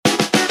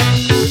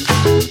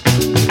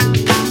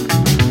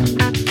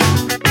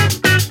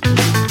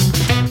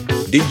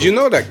Did you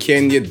know that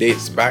Kenya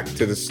dates back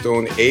to the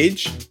Stone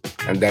Age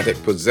and that it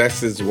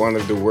possesses one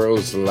of the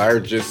world's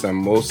largest and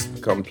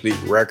most complete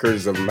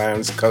records of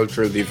man's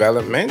cultural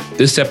development?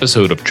 This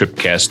episode of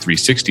Tripcast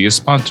 360 is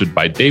sponsored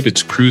by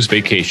David's Cruise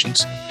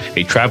Vacations,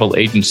 a travel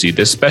agency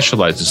that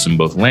specializes in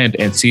both land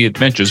and sea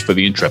adventures for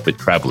the intrepid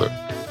traveler.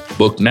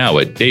 Book now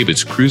at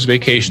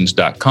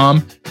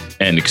davidscruisevacations.com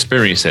and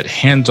experience that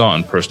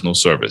hands-on personal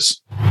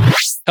service.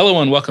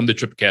 Hello and welcome to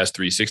Tripcast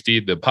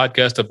 360, the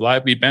podcast of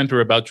lively banter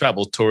about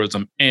travel,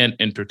 tourism, and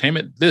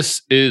entertainment.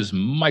 This is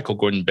Michael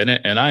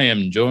Gordon-Bennett, and I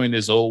am joined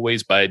as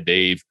always by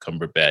Dave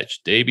Cumberbatch.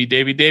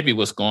 Davey,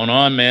 what's going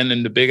on, man,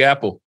 in the Big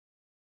Apple?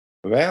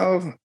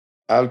 Well,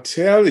 I'll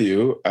tell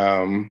you,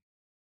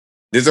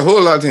 there's a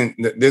whole lot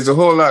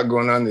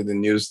going on in the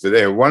news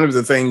today. One of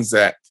the things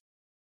that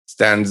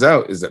stands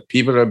out is that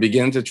people are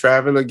beginning to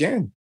travel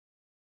again.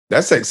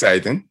 That's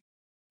exciting.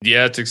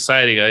 Yeah, it's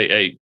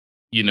exciting.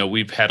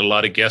 We've had a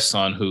lot of guests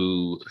on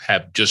who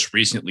have just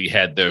recently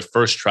had their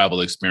first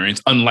travel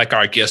experience, unlike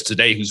our guest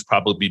today, who's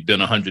probably been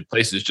 100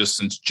 places just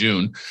since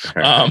June.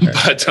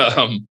 It's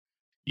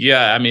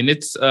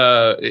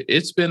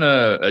been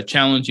a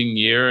challenging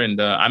year,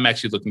 and I'm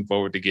actually looking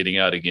forward to getting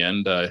out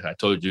again. I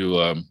told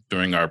you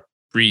during our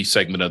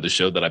pre-segment of the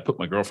show that I put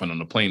my girlfriend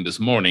on a plane this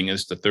morning.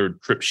 It's the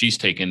third trip she's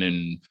taken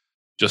in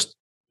just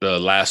the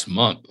last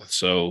month.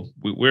 So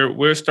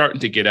we're starting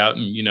to get out,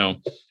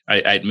 and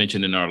I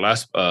mentioned in our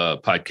last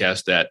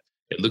podcast that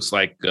it looks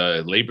like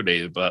Labor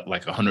Day, about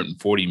like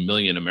 140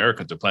 million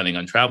Americans are planning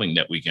on traveling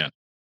that weekend.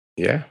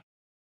 Yeah.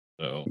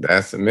 So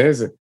that's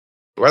amazing.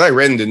 What I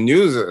read in the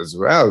news as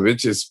well,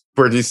 which is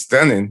pretty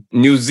stunning.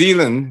 New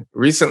Zealand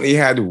recently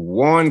had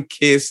one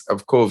case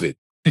of COVID.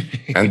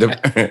 And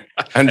the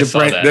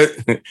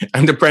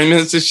Prime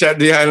Minister shut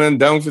the island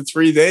down for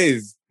 3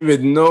 days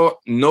with no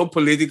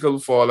political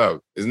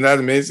fallout. Isn't that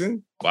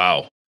amazing?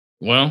 Wow.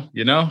 Well,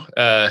 you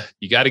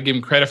got to give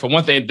them credit for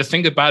one thing. The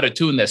thing about it,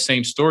 too, in that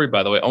same story,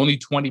 by the way, only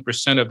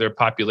 20% of their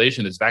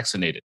population is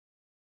vaccinated.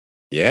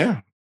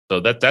 Yeah. So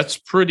that's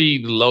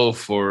pretty low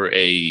for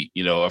a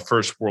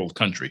first world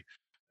country.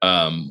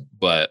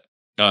 But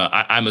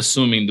I'm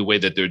assuming the way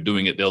that they're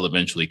doing it, they'll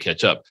eventually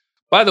catch up.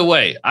 By the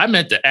way, I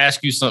meant to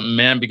ask you something,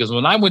 man, because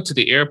when I went to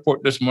the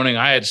airport this morning,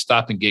 I had to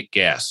stop and get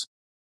gas.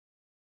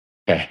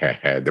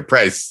 The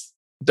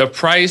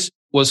price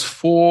was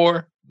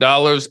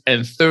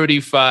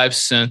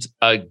 $4.35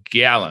 a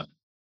gallon.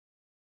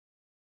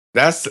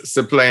 That's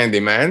supply and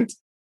demand.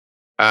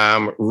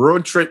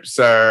 Road trips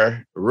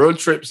are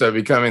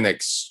becoming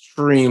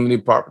extremely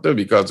popular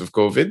because of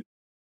COVID.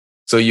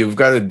 So you've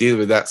got to deal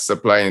with that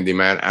supply and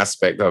demand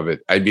aspect of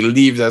it. I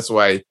believe that's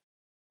why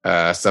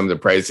some of the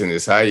pricing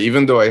is high.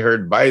 Even though I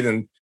heard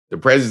Biden, the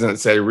president,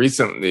 said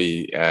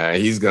recently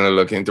he's going to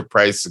look into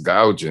price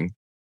gouging.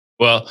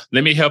 Well,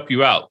 let me help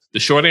you out. The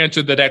short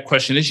answer to that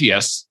question is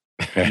yes.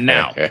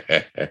 Now,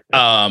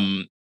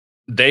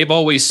 they've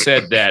always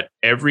said that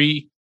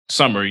every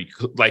summer,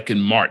 like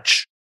in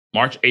March,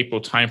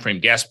 April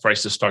timeframe, gas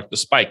prices start to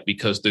spike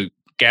because the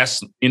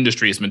gas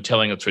industry has been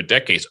telling us for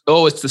decades,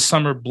 it's the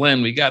summer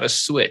blend, we got to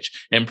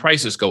switch, and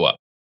prices go up.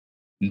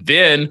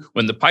 Then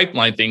when the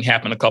pipeline thing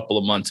happened a couple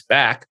of months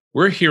back,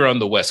 we're here on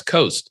the West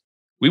Coast.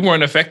 We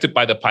weren't affected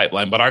by the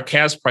pipeline, but our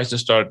gas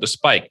prices started to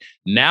spike.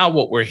 Now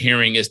what we're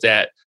hearing is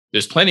that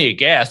there's plenty of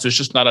gas. There's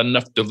just not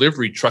enough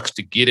delivery trucks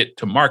to get it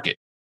to market.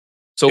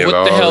 So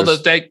what the hell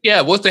does that?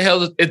 Yeah, what the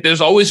hell? There's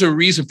always a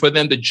reason for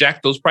them to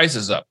jack those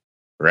prices up.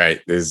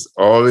 Right. There's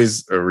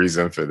always a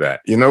reason for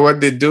that. You know what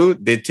they do?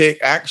 They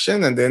take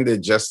action and then they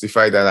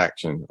justify that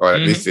action, or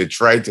at least they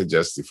try to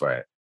justify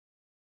it.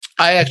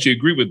 I actually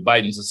agree with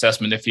Biden's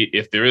assessment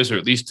if there is, or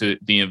at least to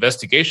the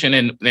investigation.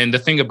 And the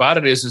thing about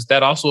it is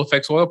that also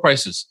affects oil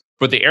prices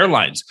for the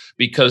airlines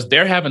because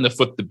they're having to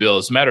foot the bill.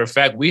 As a matter of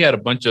fact, we had a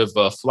bunch of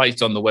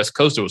flights on the West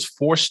Coast. There was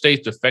 4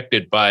 states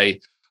affected by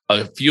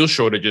fuel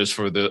shortages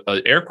for the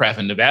aircraft,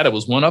 and Nevada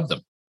was one of them.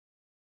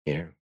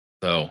 Yeah.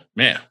 So,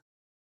 man.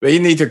 But you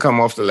need to come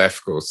off the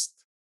left coast.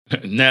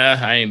 Nah,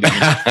 I ain't doing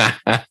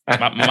it.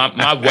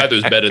 My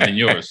weather's better than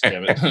yours,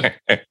 damn it.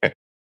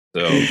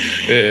 So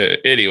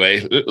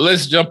anyway,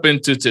 let's jump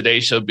into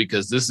today's show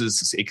because this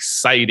is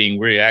exciting.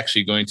 We're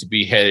actually going to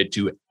be headed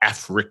to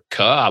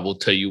Africa. I will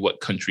tell you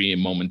what country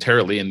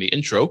momentarily in the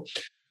intro.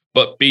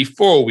 But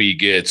before we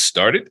get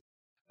started,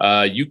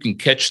 you can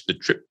catch the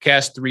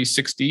Tripcast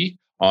 360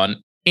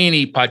 on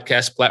any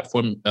podcast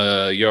platform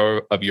of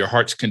your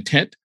heart's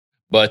content.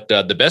 But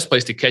the best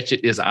place to catch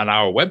it is on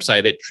our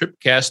website at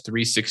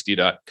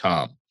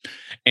tripcast360.com.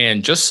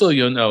 And just so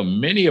you'll know,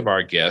 many of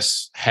our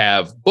guests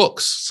have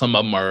books. Some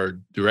of them are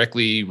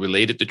directly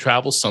related to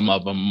travel. Some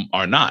of them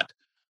are not.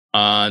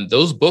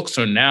 Those books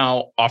are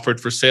now offered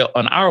for sale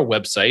on our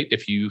website.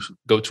 If you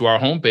go to our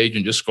homepage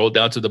and just scroll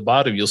down to the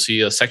bottom, you'll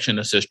see a section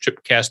that says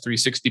Tripcast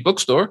 360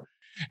 Bookstore.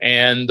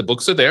 And the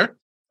books are there.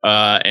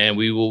 And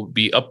we will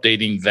be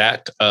updating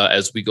that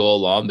as we go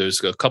along.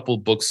 There's a couple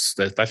books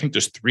I think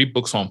there's 3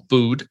 books on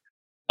food.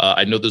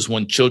 I know there's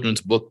one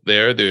children's book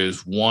there.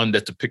 There's one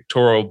that's a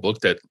pictorial book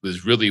that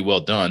was really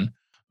well done.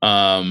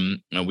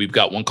 And we've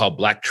got one called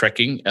Black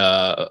Trekking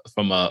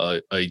from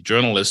a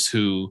journalist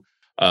who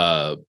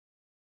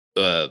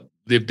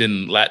lived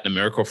in Latin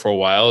America for a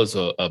while as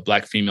a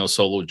Black female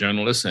solo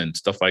journalist and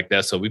stuff like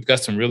that. So we've got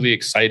some really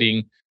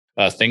exciting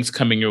things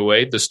coming your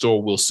way. The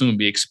store will soon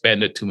be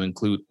expanded to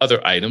include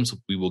other items.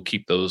 We will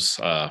keep those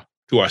to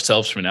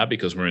ourselves for now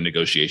because we're in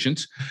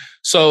negotiations.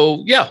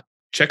 So yeah,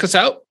 check us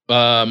out.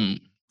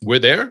 We're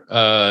there.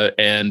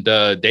 And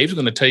Dave's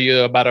going to tell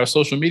you about our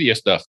social media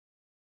stuff.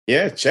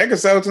 Yeah, check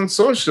us out on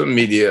social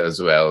media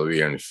as well.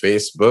 We're on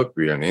Facebook,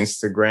 we're on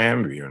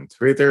Instagram, we're on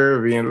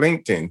Twitter, we're on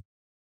LinkedIn.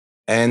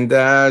 And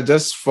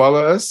just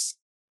follow us,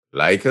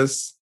 like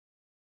us,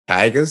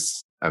 tag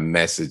us, and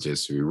message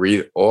us. We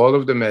read all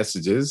of the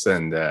messages,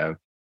 and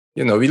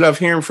we love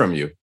hearing from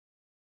you.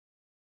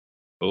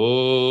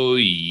 Oh,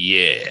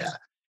 yeah.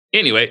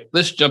 Anyway,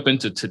 let's jump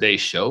into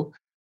today's show.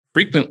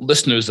 Frequent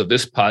listeners of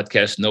this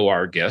podcast know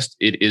our guest.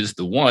 It is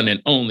the one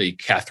and only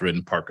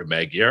Catherine Parker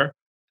Magyar.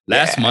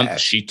 Last month,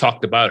 she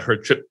talked about her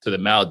trip to the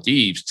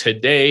Maldives.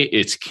 Today,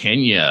 it's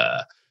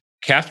Kenya.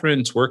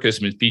 Catherine's work has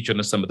been featured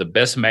on some of the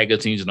best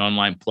magazines and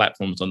online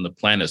platforms on the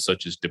planet,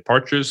 such as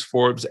Departures,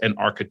 Forbes, and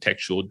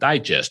Architectural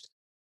Digest.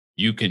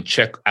 You can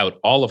check out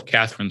all of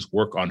Catherine's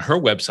work on her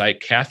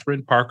website,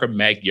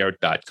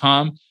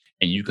 CatherineParkerMagyar.com.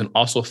 And you can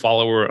also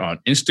follow her on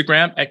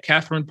Instagram at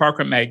Catherine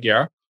Parker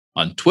Magyar,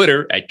 on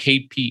Twitter at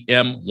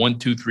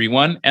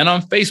KPM1231, and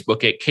on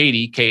Facebook at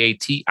Katie,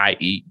 Katie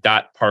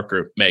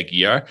Parker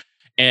Magyar.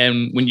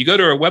 And when you go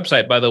to her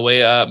website, by the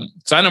way,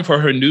 sign up for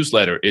her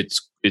newsletter.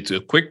 It's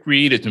a quick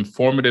read. It's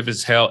informative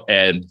as hell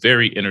and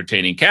very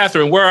entertaining.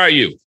 Catherine, where are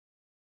you?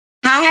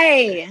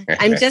 Hi,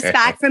 I'm just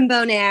back from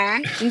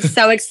Bonaire.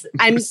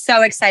 I'm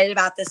so excited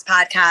about this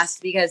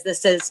podcast because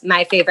this is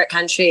my favorite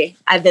country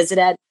I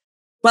visited.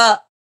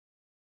 Well,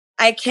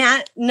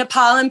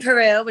 Nepal and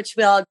Peru, which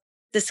we'll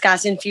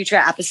discuss in future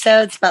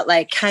episodes, but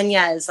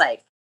Kenya is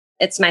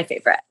it's my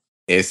favorite.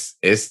 It's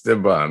the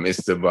bomb.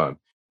 It's the bomb.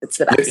 It's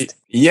the best.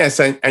 Yes,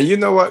 and you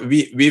know what?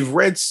 We've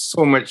read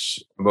so much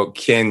about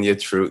Kenya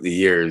through the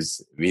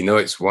years. We know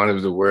it's one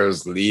of the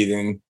world's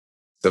leading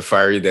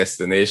safari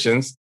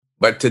destinations.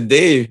 But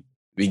today,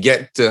 we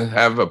get to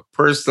have a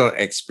personal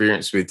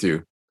experience with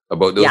you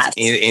about those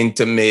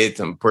intimate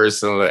and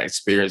personal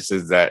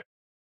experiences that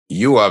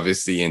you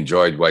obviously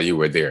enjoyed while you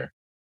were there.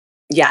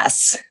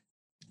 Yes.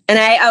 And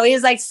I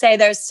always like to say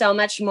there's so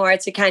much more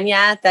to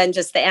Kenya than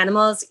just the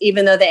animals,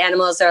 even though the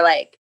animals are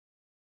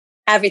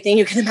everything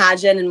you can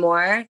imagine and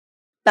more.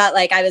 But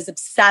I was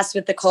obsessed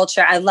with the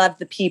culture. I loved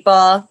the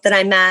people that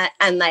I met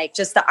and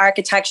just the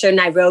architecture.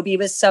 Nairobi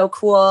was so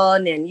cool,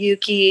 and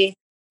Nanyuki.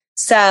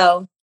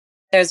 So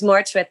there's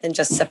more to it than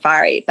just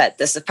safari, but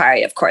the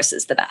safari, of course,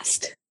 is the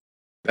best.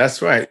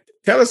 That's right.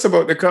 Tell us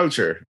about the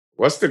culture.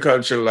 What's the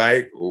culture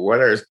like?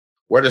 What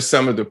are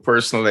some of the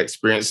personal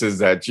experiences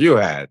that you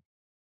had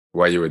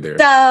while you were there?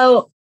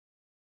 So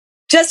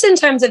just in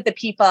terms of the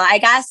people, I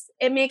guess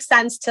it makes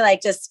sense to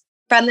just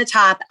from the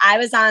top. I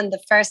was on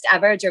the first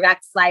ever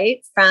direct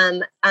flight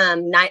from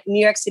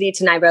New York City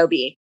to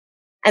Nairobi.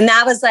 And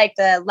that was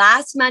the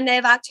last Monday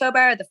of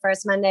October, or the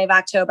first Monday of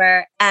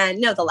October.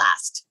 And no, the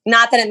last.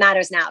 Not that it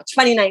matters now,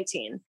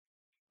 2019.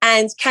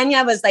 And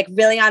Kenya was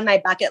really on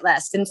my bucket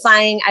list. And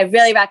flying, I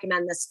really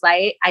recommend this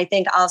flight. I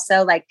think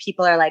also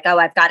people are oh,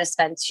 I've got to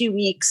spend 2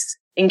 weeks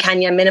in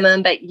Kenya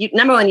minimum. But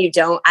number one, you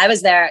don't. I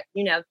was there,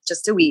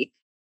 just a week.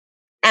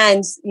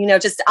 And,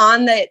 just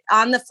on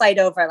the flight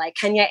over,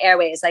 Kenya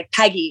Airways,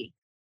 Peggy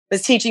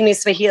was teaching me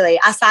Swahili,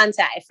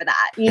 asante for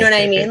that. You know what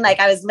I mean?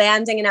 I was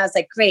landing and I was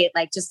great,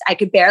 I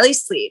could barely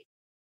sleep.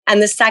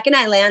 And the second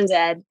I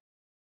landed,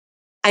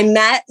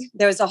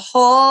 there was a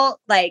whole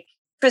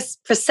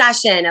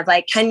procession of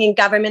Kenyan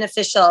government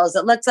officials.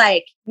 It looked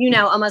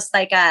almost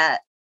I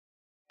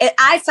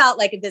felt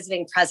like a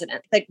visiting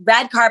president.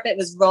 Red carpet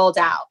was rolled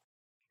out.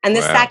 And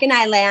the second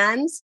I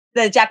land,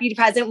 the deputy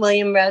president,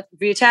 William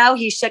Ruto,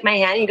 he shook my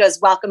hand and he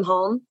goes, "Welcome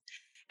home."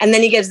 And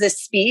then he gives this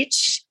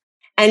speech.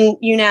 And,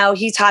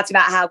 he talked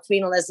about how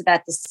Queen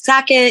Elizabeth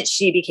II,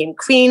 she became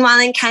queen while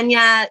in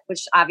Kenya,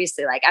 which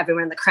obviously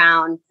everyone in the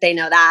crown, they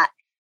know that.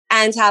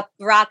 And how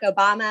Barack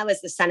Obama was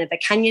the son of a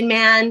Kenyan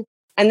man.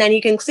 And then he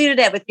concluded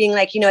it with being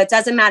it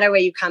doesn't matter where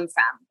you come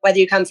from, whether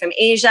you come from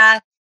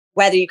Asia,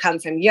 whether you come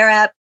from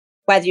Europe,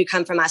 whether you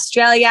come from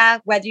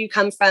Australia, whether you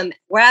come from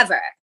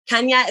wherever.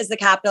 Kenya is the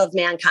capital of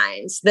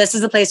mankind. This is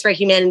the place where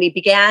humanity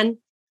began.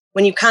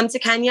 When you come to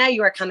Kenya,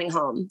 you are coming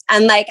home.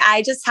 And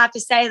I just have to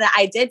say that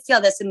I did feel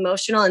this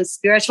emotional and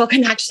spiritual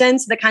connection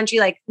to the country.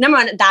 Number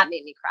one, that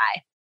made me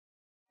cry.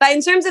 But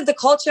in terms of the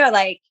culture,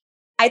 I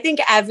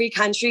think every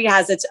country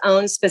has its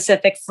own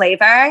specific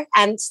flavor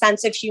and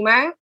sense of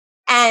humor.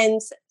 And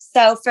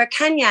so for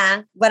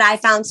Kenya, what I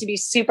found to be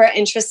super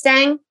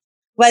interesting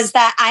was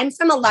that I'm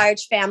from a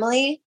large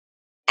family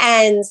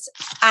and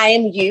I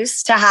am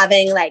used to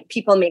having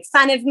people make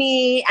fun of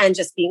me and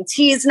just being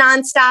teased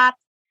nonstop.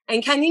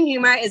 And Kenyan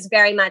humor is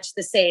very much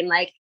the same.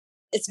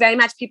 It's very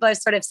much people are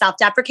sort of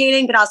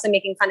self-deprecating, but also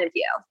making fun of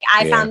you.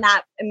 I found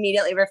that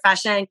immediately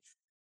refreshing.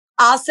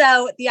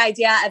 Also, the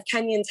idea of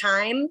Kenyan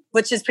time,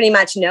 which is pretty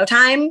much no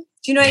time. Do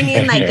you know what I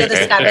mean? Like you'll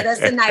discover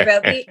this in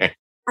Nairobi.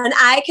 And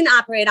I can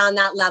operate on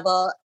that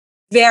level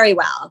very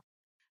well.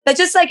 But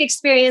just like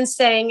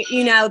experiencing,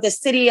 the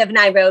city of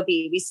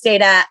Nairobi, we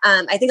stayed at,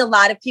 I think a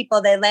lot of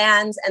people, they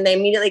land and they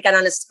immediately get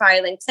on a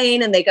Safari Link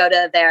plane and they go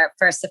to their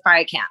first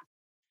safari camp.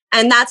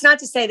 And that's not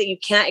to say that you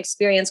can't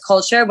experience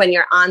culture when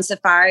you're on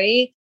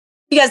safari,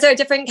 because there are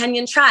different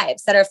Kenyan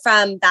tribes that are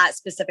from that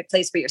specific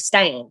place where you're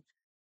staying.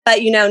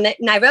 But,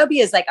 Nairobi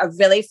is like a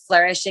really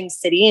flourishing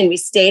city. And we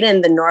stayed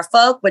in the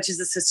Norfolk, which is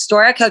this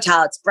historic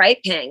hotel. It's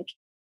bright pink.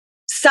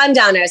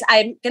 Sundowners.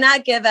 I'm going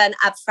to give an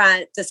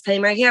upfront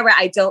disclaimer here where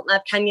I don't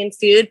love Kenyan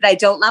food, but I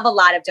don't love a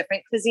lot of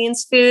different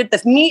cuisines food. The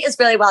meat is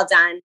really well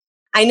done.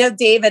 I know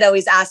David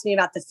always asks me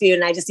about the food,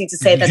 and I just need to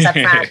say this up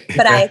front.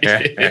 But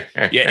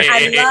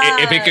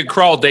if it could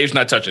crawl, Dave's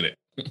not touching it.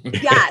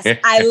 Yes,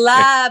 I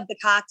love the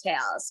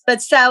cocktails.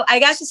 But so I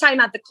guess just talking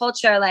about the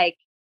culture, like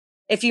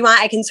if you want,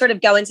 I can sort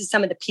of go into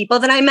some of the people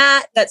that I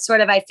met that sort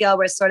of I feel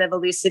were sort of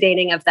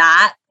elucidating of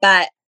that.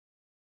 But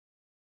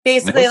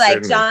basically,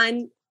 like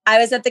John, I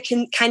was at the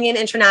Kenyan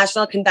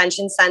International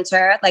Convention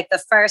Center like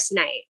the first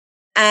night,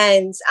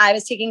 and I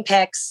was taking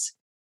pics.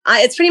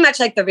 It's pretty much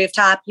like the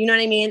rooftop, you know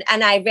what I mean?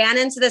 And I ran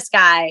into this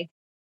guy,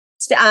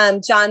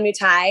 John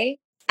Mutai,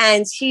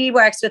 and he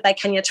works with like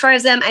Kenya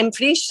Tourism. I'm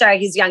pretty sure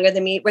he's younger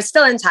than me. We're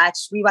still in touch.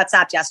 We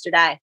WhatsApped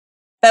yesterday,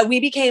 but we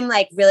became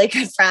like really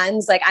good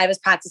friends. Like I was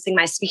practicing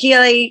my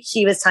Swahili.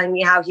 He was telling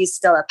me how he's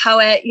still a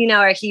poet,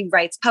 or he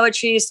writes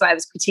poetry. So I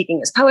was critiquing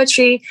his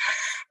poetry.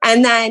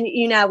 And then,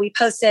 we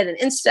posted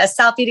a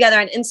selfie together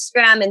on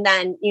Instagram. And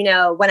then,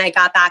 when I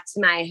got back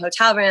to my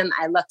hotel room,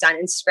 I looked on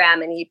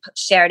Instagram and he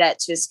shared it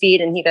to his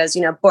feed. And he goes,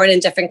 born in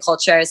different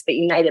cultures, but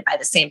united by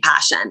the same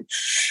passion.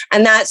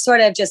 And that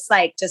sort of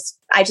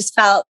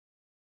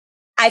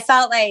I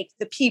felt like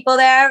the people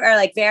there are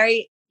like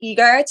very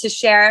eager to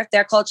share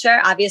their culture,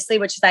 obviously,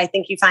 which is, I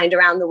think you find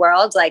around the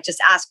world, like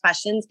just ask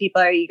questions.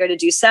 People are eager to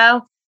do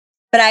so.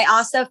 But I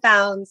also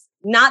found,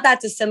 not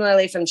that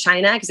dissimilarly from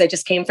China, because I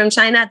just came from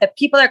China, that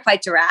people are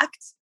quite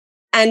direct.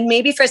 And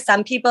maybe for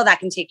some people that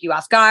can take you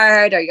off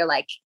guard, or you're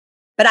like,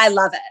 but I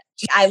love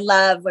it. I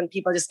love when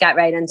people just get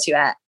right into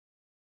it.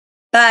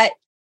 But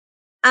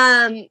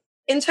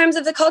in terms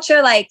of the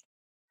culture, like,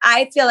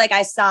 I feel like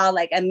I saw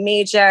like a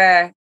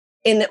major,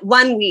 in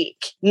 1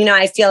 week,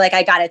 I feel like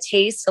I got a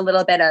taste, a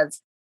little bit of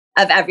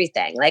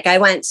everything. Like I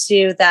went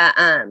to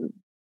the,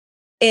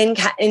 in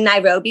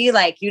Nairobi,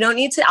 like you don't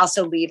need to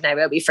also leave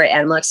Nairobi for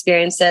animal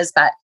experiences,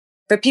 but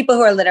for people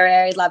who are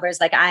literary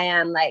lovers, like I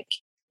am, like,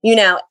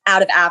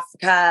 out of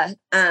Africa,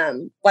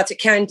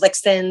 Karen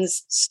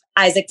Blixen's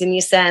Isaac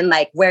Denison,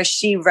 like where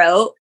she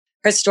wrote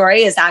her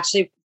story is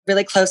actually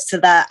really close to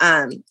the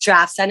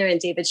Giraffe Center in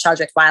David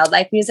Sheldrick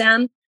Wildlife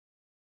Museum.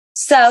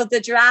 So the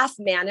Giraffe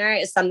Manor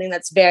is something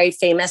that's very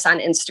famous on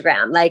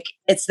Instagram. Like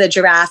it's the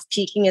giraffe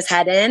peeking his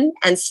head in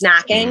and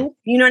snacking.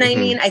 You know what I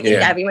mean? I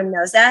think everyone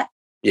knows that.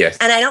 Yes.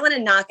 And I don't want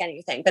to knock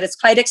anything, but it's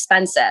quite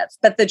expensive.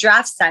 But the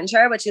Giraffe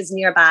Center, which is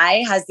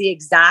nearby, has the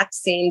exact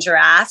same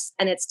giraffes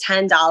and it's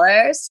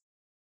 $10.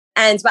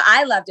 And what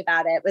I loved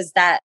about it was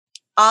that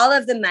all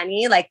of the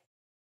money, like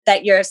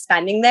that you're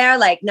spending there,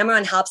 like number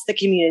one, helps the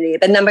community.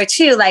 But number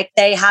two, like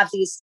they have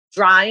these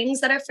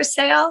drawings that are for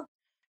sale,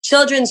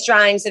 children's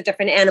drawings of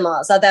different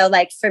animals. Although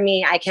like for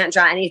me, I can't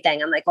draw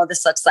anything. I'm like, well,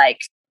 this looks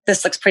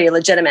pretty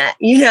legitimate,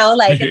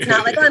 like it's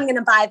not like, oh, I'm going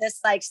to buy this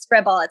like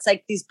scribble. It's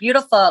like these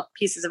beautiful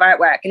pieces of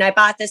artwork. And I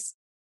bought this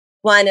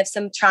one of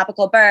some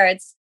tropical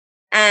birds,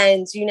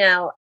 and,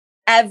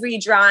 every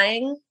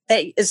drawing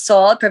that is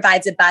sold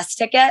provides a bus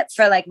ticket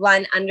for like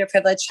one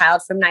underprivileged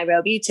child from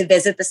Nairobi to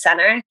visit the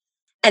center.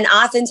 And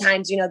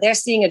oftentimes, they're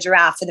seeing a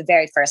giraffe for the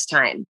very first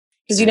time.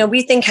 Because,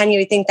 we think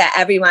that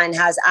everyone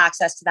has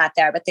access to that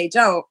there, but they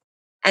don't.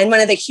 And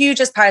one of the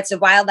hugest parts of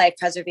wildlife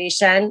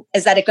preservation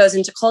is that it goes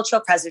into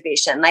cultural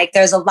preservation. Like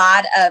there's a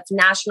lot of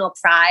national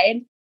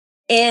pride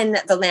in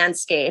the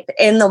landscape,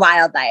 in the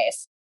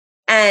wildlife.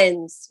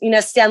 And,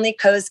 Stanley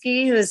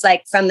Kozgi, who's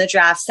like from the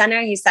Giraffe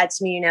Center, he said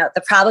to me,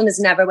 the problem is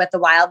never with the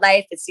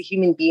wildlife, it's the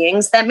human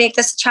beings that make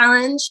this a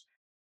challenge.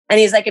 And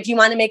he's like, if you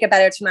want to make a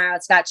better tomorrow,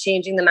 it's about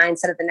changing the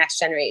mindset of the next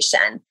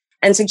generation.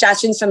 And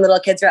suggestions from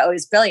little kids are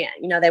always brilliant.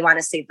 They want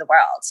to save the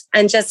world.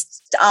 And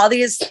just all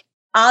these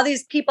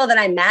people that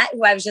I met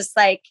who I was just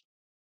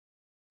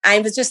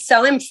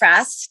so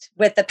impressed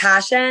with the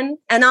passion,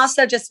 and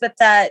also just with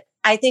the,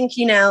 I think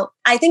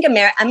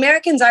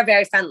Americans are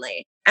very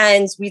friendly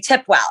and we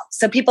tip well.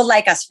 So people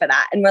like us for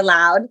that, and we're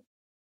loud.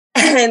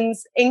 And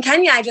in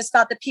Kenya, I just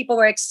felt that people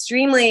were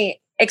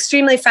extremely,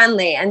 extremely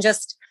friendly. And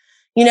just,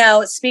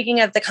 speaking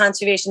of the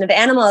conservation of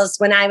animals,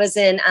 when I was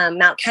in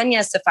Mount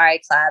Kenya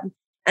Safari Club,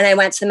 and I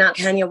went to the Mount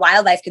Kenya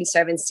Wildlife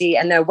Conservancy,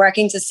 and they're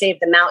working to save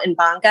the mountain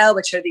bongo,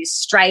 which are these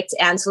striped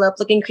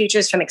antelope-looking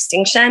creatures from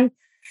extinction.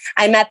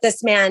 I met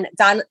this man,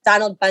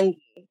 Donald Bungie,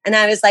 and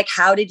I was like,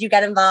 how did you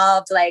get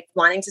involved, like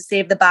wanting to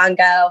save the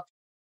bongo?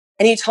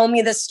 And he told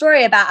me this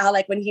story about how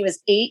like when he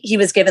was 8, he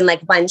was given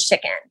like one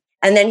chicken.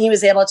 And then he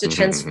was able to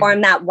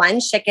transform that one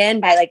chicken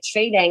by like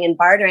trading and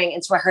bartering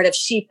into a herd of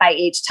sheep by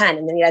age 10.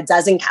 And then he had a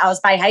dozen cows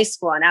by high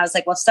school. And I was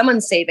like, well,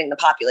 someone's saving the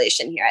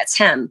population here. It's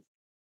him.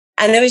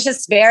 And it was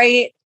just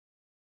very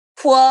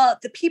cool.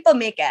 The people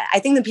make it. I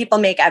think the people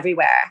make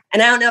everywhere.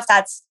 And I don't know if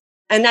that's,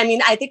 and I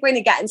mean, I think we're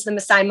going to get into the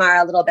Masai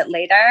Mara a little bit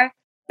later,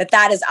 but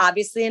that is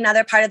obviously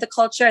another part of the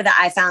culture that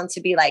I found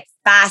to be like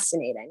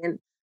fascinating. And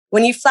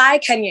when you fly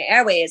Kenya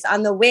Airways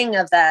on the wing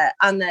of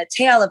on the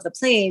tail of the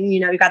plane, you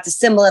know, you got the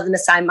symbol of the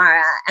Masai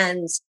Mara,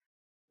 and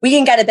we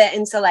can get a bit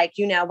into like,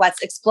 you know,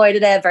 what's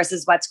exploitative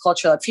versus what's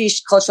cultural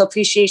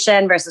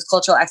appreciation versus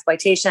cultural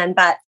exploitation.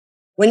 But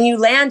when you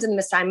land in the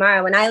Masai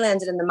Mara, when I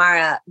landed in the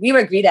Mara, we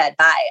were greeted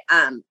by,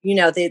 you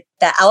know, the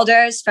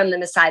elders from the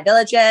Masai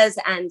villages,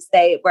 and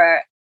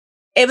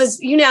it was,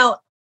 you know,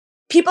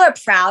 people are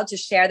proud to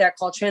share their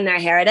culture and their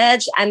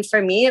heritage. And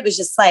for me, it was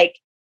just like,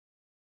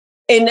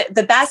 in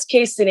the best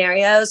case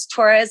scenarios,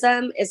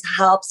 tourism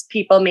helps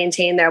people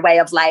maintain their way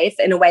of life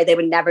in a way they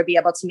would never be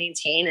able to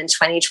maintain in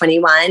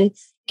 2021,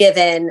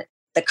 given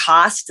the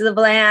cost of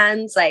the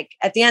lands. Like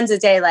at the end of the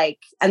day, like,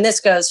 and this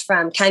goes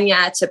from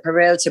Kenya to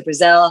Peru to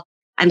Brazil.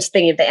 I'm just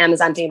thinking of the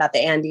Amazon, thinking about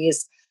the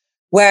Andes,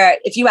 where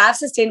if you have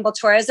sustainable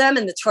tourism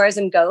and the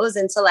tourism goes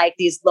into like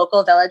these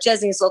local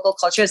villages and these local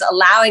cultures,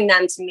 allowing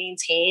them to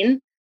maintain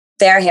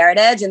their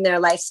heritage and their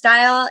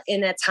lifestyle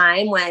in a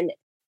time when,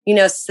 you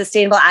know,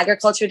 sustainable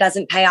agriculture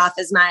doesn't pay off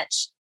as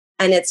much.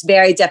 And it's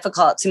very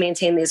difficult to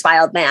maintain these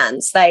wild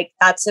lands. Like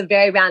that's a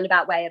very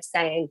roundabout way of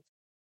saying,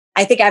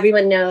 I think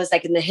everyone knows,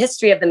 like in the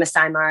history of the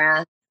Masai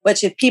Mara,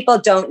 which if people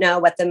don't know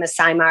what the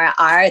Masai Mara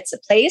are, it's a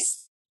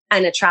place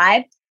and a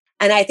tribe.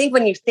 And I think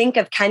when you think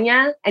of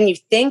Kenya and you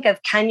think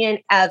of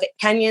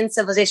Kenyan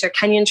civilization or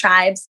Kenyan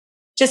tribes,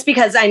 just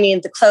because, I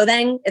mean, the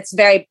clothing, it's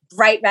very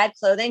bright red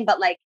clothing, but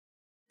like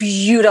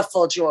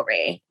beautiful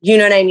jewelry. You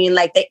know what I mean?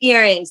 Like the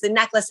earrings, the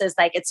necklaces,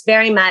 like it's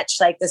very much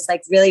like this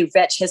like really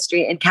rich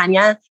history in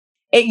Kenya.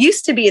 It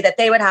used to be that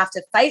they would have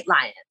to fight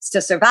lions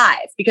to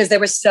survive because there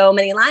were so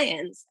many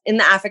lions in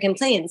the African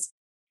plains.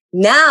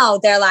 Now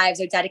their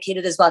lives are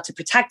dedicated as well to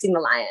protecting the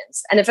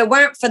lions. And if it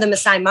weren't for the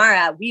Masai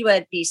Mara, we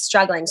would be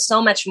struggling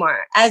so much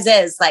more. As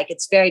is, like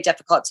it's very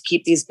difficult to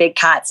keep these big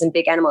cats and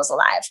big animals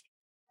alive.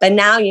 But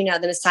now, you know,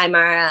 the Masai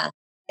Mara,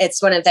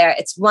 it's one of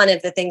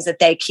the things that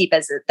they keep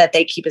as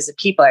a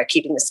people, are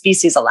keeping the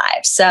species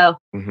alive. So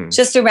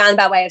just a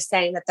roundabout way of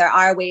saying that there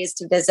are ways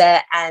to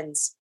visit and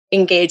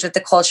engage with the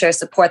culture,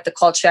 support the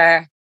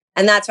culture.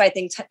 And that's why I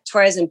think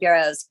tourism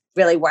bureaus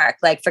really work.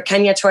 Like for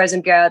Kenya Tourism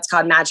Bureau, it's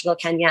called Magical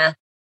Kenya.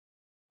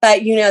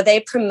 But, you know,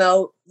 they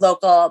promote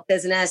local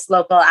business,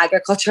 local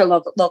agriculture,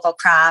 local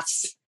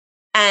crafts.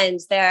 And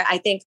I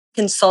think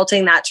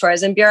consulting that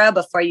tourism bureau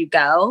before you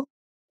go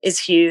is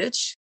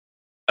huge.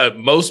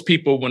 Most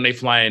people, when they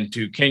fly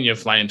into Kenya,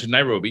 fly into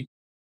Nairobi.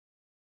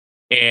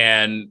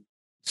 And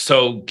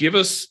so give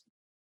us,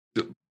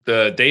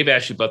 Dave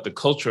asked you about the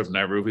culture of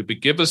Nairobi,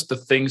 but give us the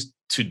things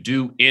to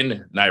do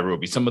in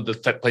Nairobi, some of the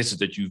places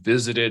that you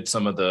visited,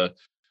 some of the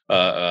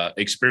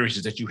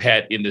experiences that you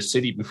had in the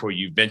city before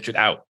you ventured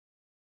out.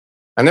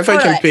 And if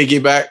I can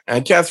piggyback,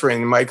 and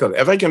Catherine and Michael,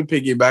 if I can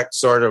piggyback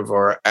sort of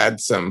or add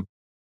some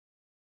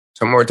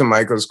more to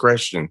Michael's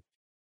question.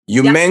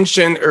 You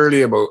mentioned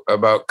earlier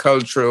about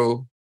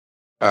cultural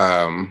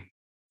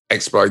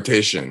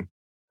exploitation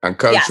and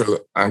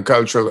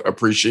cultural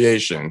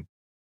appreciation.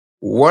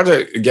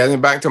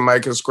 Getting back to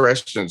Michael's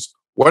questions,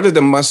 what are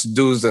the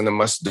must-dos and the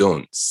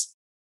must-don'ts?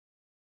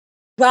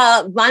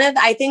 Well,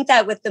 I think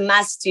that with the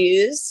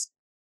must-dos,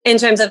 in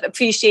terms of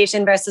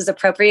appreciation versus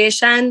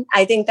appropriation,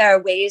 I think there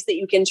are ways that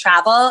you can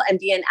travel and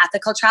be an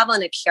ethical traveler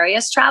and a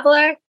curious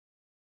traveler,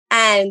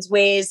 and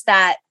ways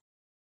that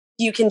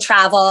you can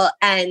travel.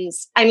 And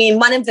I mean,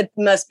 one of the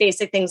most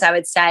basic things I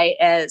would say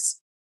is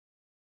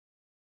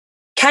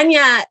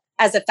Kenya,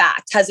 as a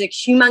fact, has a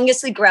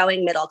humongously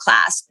growing middle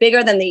class,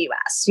 bigger than the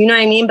US. You know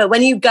what I mean? But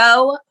when you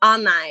go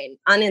online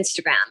on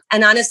Instagram,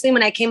 and honestly,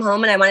 when I came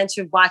home and I wanted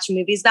to watch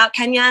movies about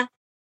Kenya,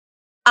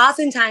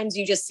 oftentimes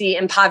you just see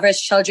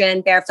impoverished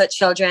children, barefoot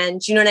children.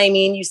 Do you know what I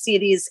mean? You see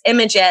these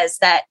images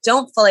that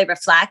don't fully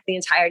reflect the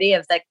entirety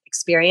of the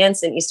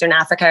experience in Eastern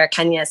Africa or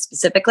Kenya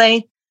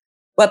specifically.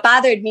 What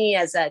bothered me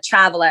as a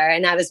traveler,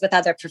 and I was with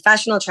other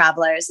professional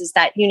travelers, is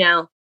that, you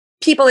know,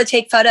 people would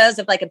take photos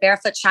of like a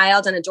barefoot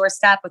child on a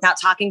doorstep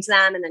without talking to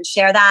them and then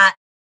share that.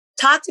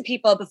 Talk to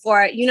people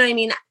before, you know what I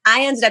mean?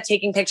 I ended up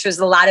taking pictures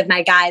of a lot of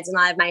my guides and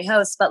a lot of my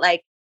hosts, but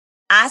like,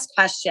 ask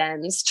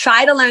questions,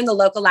 try to learn the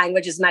local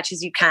language as much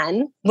as you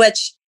can,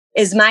 which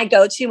is my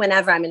go-to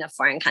whenever I'm in a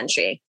foreign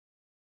country.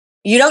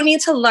 You don't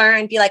need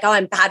to be like, oh,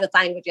 I'm bad with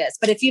languages.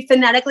 But if you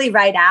phonetically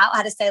write out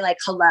how to say like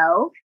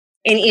hello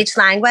in each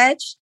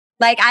language,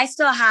 like I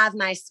still have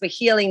my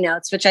Swahili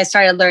notes, which I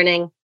started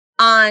learning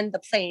on the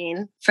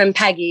plane from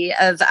Peggy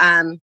of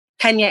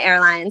Kenya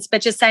Airlines,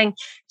 but just saying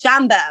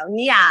Jambo,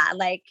 Nia,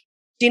 like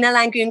Gina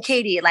Langoon,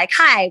 Katie, like,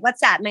 hi,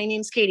 what's up? My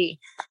name's Katie.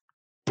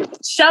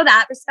 Show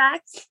that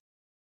respect.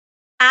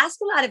 ask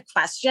a lot of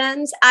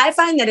questions. I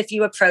find that if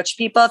you approach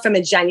people from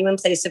a genuine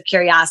place of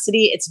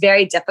curiosity, it's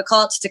very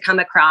difficult to come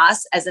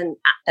across as an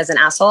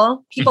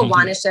asshole. People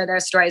want to share their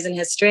stories and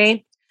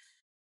history.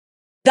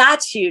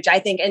 That's huge, I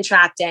think,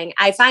 interacting.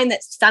 I find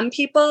that some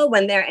people,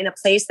 when they're in a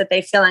place that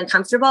they feel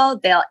uncomfortable,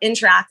 they'll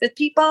interact with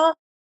people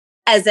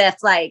as if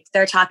like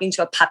they're talking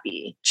to a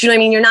puppy. Do you know what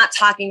I mean? You're not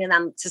talking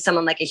to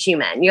someone like a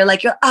human. You're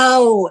like,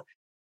 oh,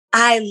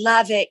 I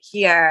love it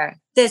here.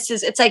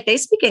 It's like they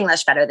speak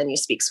English better than you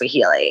speak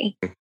Swahili.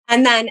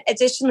 And then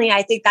additionally,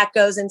 I think that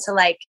goes into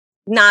like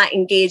not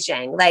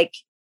engaging. Like,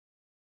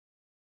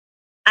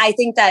 I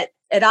think that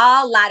it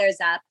all ladders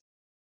up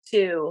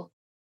to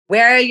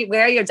where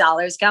are your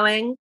dollars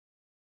going?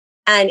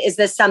 And is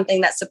this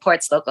something that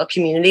supports local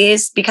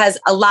communities? Because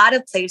a lot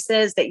of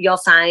places that you'll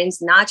find,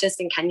 not just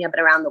in Kenya, but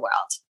around the world,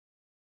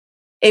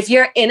 if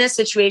you're in a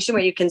situation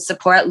where you can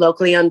support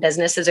locally owned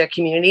businesses or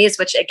communities,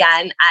 which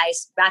again, I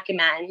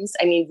recommend,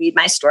 read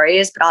my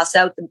stories, but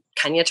also the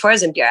Kenya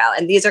Tourism Bureau.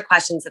 And these are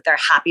questions that they're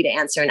happy to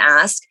answer and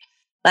ask.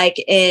 Like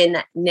in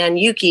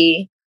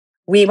Nanyuki,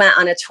 we went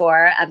on a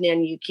tour of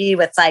Nanyuki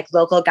with like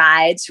local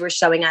guides who were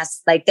showing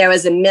us, like there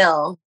was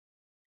a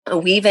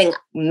weaving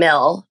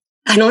mill.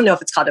 I don't know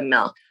if it's called a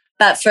mill,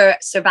 but for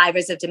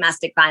survivors of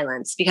domestic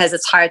violence, because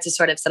it's hard to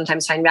sort of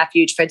sometimes find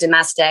refuge for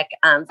domestic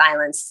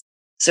violence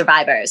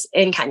survivors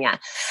in Kenya.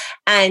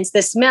 And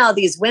this mill,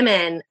 these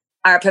women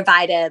are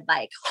provided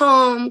like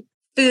home,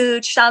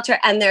 food, shelter,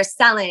 and they're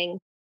selling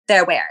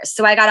their wares.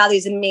 So I got all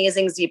these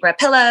amazing zebra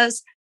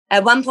pillows.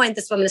 At one point,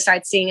 this woman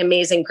started seeing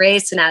Amazing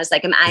Grace, and I was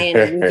like, am I in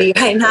a movie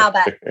right now?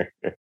 But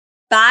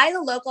buy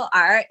the local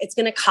art. It's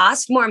going to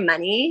cost more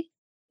money,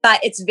 but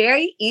it's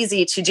very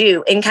easy to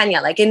do in Kenya.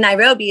 Like in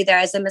Nairobi,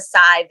 there's a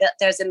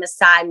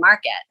Maasai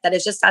market that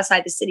is just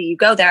outside the city. You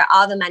go there,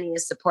 all the money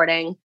is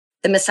supporting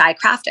the Maasai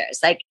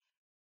crafters. Like,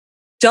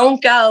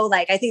 don't go,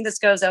 like, I think this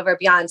goes over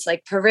beyond to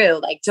like Peru.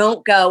 Like,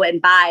 don't go and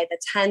buy the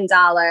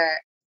 $10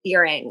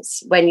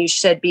 earrings when you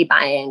should be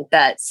buying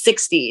the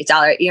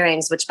 $60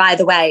 earrings, which, by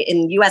the way,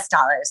 in US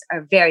dollars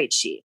are very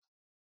cheap.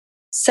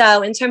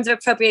 So in terms of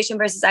appropriation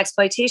versus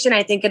exploitation,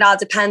 I think it all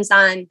depends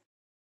on,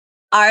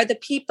 are the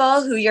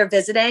people who you're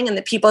visiting and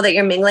the people that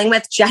you're mingling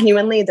with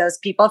genuinely those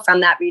people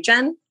from that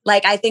region?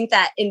 Like, I think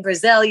that in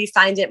Brazil, you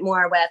find it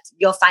more with,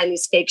 you'll find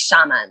these fake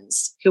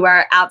shamans who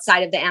are outside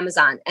of the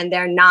Amazon and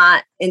they're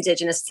not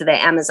indigenous to the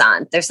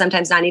Amazon. They're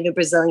sometimes not even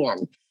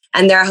Brazilian.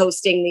 And they're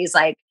hosting these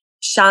like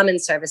shaman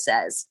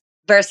services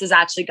versus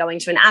actually going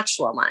to an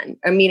actual one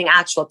or meeting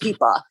actual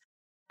people.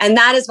 And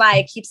that is why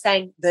I keep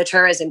saying the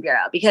Tourism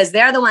Bureau, because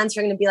they're the ones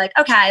who are going to be like,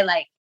 okay,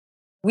 like,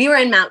 we were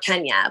in Mount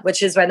Kenya,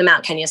 which is where the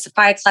Mount Kenya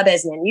Safari Club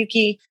is,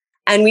 Nanyuki.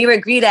 And we were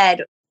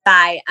greeted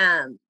by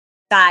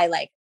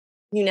like,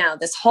 you know,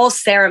 this whole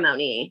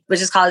ceremony, which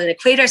is called an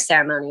equator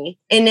ceremony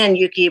in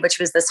Nanyuki, which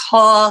was this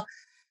whole,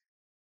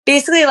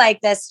 basically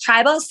like this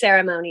tribal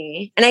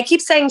ceremony. And I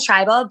keep saying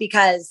tribal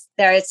because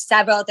there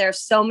are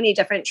so many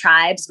different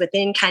tribes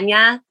within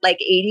Kenya, like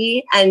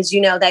 80. And,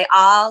 you know, they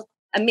all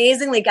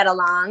amazingly get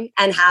along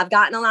and have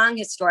gotten along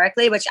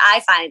historically, which I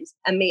find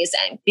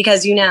amazing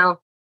because, you know,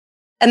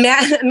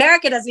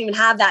 America doesn't even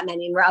have that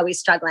many, and we're always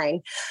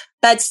struggling.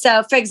 But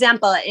so, for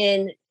example,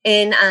 in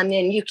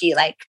Nanyuki,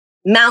 like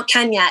Mount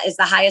Kenya is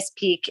the highest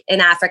peak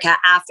in Africa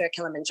after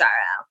Kilimanjaro,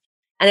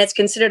 and it's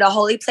considered a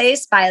holy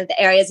place by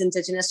the area's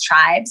indigenous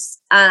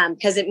tribes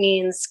because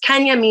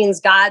Kenya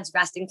means God's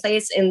resting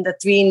place in the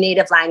 3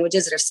 native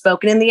languages that are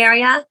spoken in the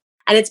area,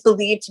 and it's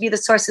believed to be the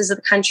sources of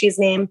the country's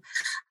name.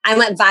 I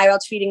went viral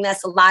tweeting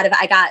this.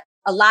 I got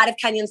a lot of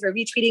Kenyans were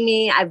retweeting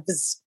me. I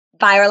was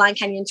viral on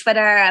Kenyan Twitter.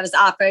 I was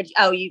offered,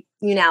 you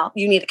need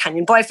a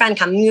Kenyan boyfriend,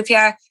 come move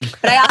here.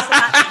 But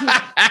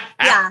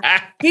I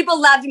also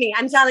people loved me.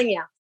 I'm telling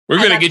you. We're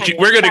gonna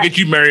get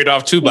you married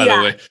off too, by the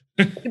way.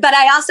 But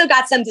I also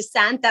got some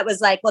dissent that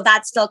was like, well,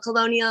 that's still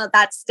colonial.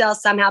 That's still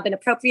somehow been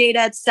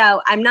appropriated.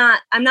 So I'm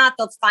not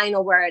the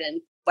final word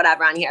and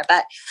whatever on here.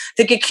 But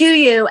the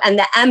Kikuyu and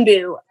the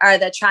Embu are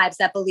the tribes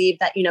that believe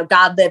that, you know,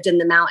 God lived in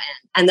the mountain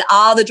and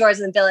all the doors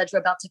in the village were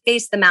built to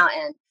face the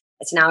mountain.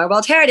 It's now a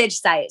World Heritage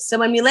Site. So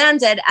when we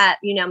landed at,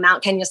 you know,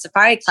 Mount Kenya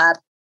Safari Club,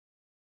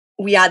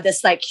 we had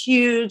this like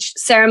huge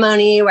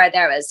ceremony where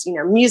there was, you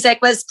know, music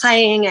was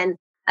playing and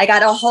I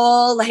got a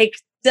whole like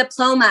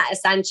diploma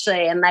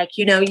essentially. And like,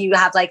 you know, you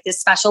have like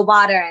this special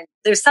water and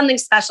there's something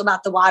special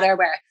about the water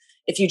where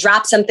if you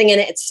drop something in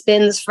it, it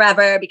spins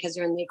forever because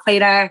you're in the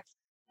equator.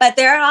 But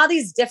there are all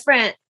these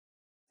different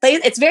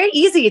places. It's very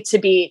easy to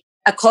be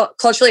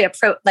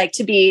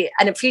to be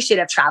an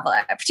appreciative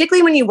traveler,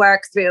 particularly when you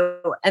work through,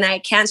 and I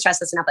can't stress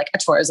this enough, like a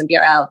tourism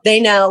bureau. They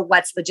know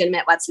what's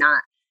legitimate, what's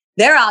not.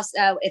 They're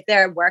also, if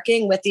they're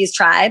working with these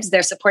tribes,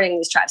 they're supporting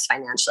these tribes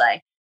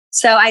financially.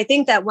 So I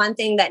think that one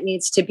thing that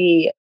needs to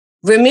be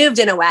removed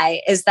in a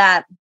way is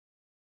that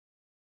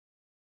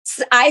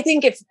I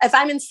think if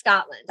I'm in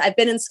Scotland, I've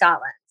been in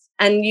Scotland,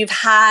 and you've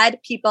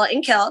had people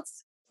in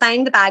kilts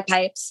playing the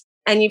bagpipes,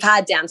 and you've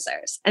had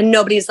dancers, and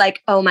nobody's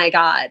like, oh my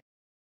God,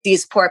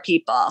 these poor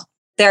people,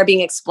 they're being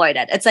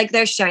exploited. It's like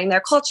they're sharing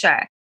their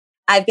culture.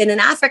 I've been in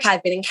Africa,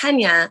 I've been in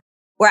Kenya,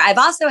 where I've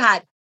also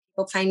had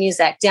people playing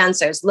music,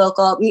 dancers,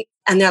 local,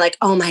 and they're like,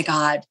 oh my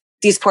God,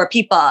 these poor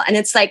people. And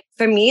it's like,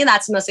 for me,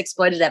 that's most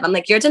exploitative. I'm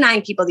like, you're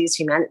denying people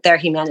their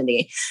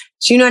humanity.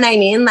 Do you know what I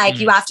mean? Like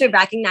you have to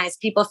recognize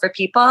people for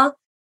people.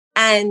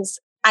 And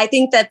I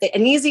think that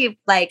an easy,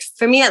 like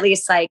for me at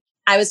least, like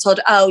I was told,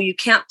 oh, you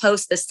can't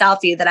post the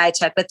selfie that I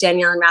took with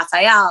Daniel and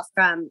Raphael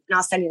and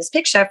I'll send you this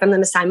picture from the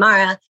Masai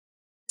Mara.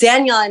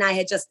 Daniel and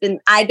I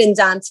I'd been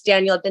dumped.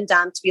 Daniel had been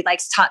dumped. We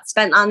like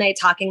spent all night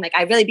talking. Like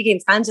I really became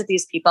friends with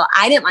these people.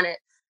 I didn't want to,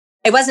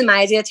 it wasn't my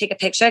idea to take a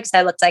picture because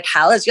I looked like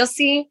hell, as you'll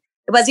see.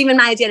 It wasn't even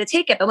my idea to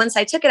take it. But once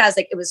I took it, I was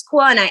like, it was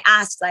cool. And I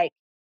asked like,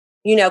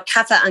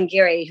 Kefa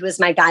Angiri, who is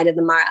my guide of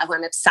the Mara, who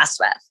I'm obsessed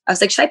with. I was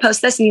like, should I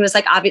post this? And he was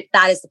like,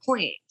 that is the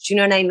point. Do you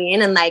know what I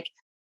mean? And like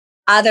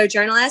other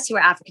journalists who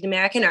were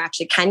African-American or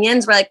actually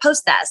Kenyans were like,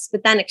 post this.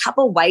 But then a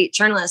couple white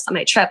journalists on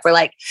my trip were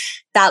like,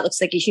 that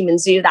looks like a human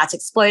zoo. That's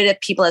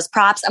exploitative. People as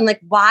props. I'm like,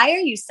 why are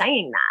you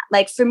saying that?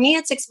 Like for me,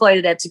 it's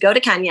exploitative to go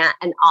to Kenya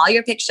and all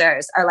your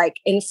pictures are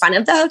like in front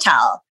of the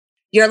hotel.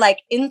 You're like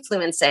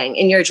influencing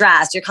in your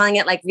dress. You're calling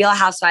it like Real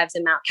Housewives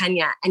in Mount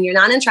Kenya and you're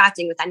not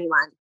interacting with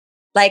anyone.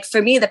 Like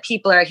for me, the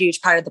people are a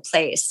huge part of the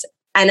place.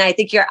 And I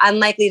think you're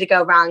unlikely to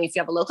go wrong if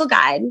you have a local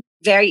guide.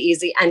 Very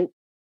easy. And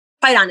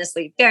quite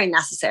honestly, very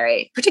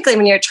necessary, particularly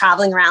when you're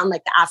traveling around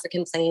like the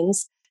African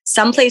plains.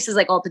 Some places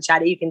like Ol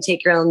Pejeta, you can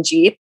take your own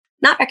Jeep.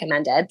 Not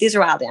recommended. These are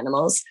wild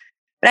animals.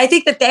 But I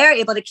think that they're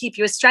able to keep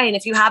you astray. And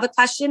if you have a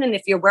question and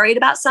if you're worried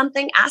about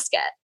something, ask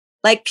it.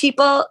 Like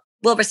people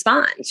will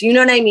respond. You know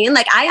what I mean?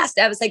 Like I asked,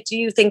 I was like, do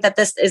you think that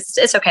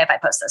it's okay if I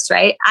post this,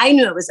 right? I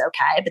knew it was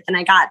okay. But then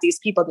I got these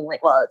people being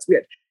like, well, it's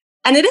weird.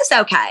 And it is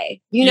okay.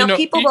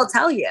 People will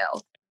tell you.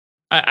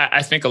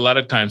 I think a lot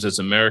of times as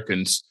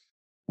Americans,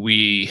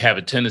 we have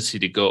a tendency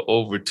to go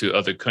over to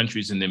other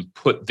countries and then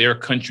put their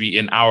country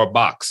in our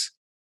box.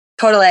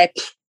 Totally.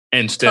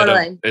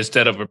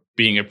 Instead of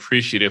being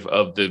appreciative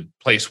of the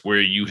place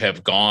where you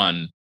have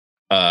gone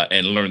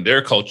and learned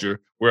their culture,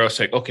 where I was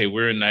like, okay,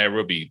 we're in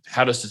Nairobi.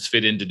 How does this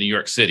fit into New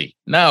York City?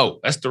 No,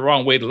 that's the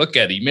wrong way to look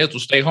at it. You may as well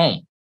stay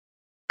home.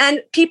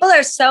 And people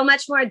are so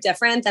much more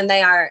different than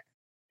they are.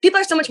 People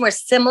are so much more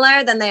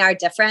similar than they are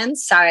different.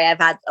 Sorry, I've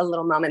had a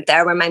little moment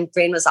there where my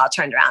brain was all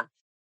turned around.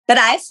 But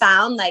I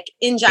found like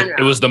in general.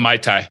 It was the Mai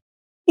Tai.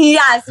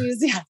 Yes, it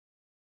was, yeah.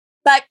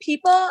 But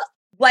people,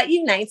 what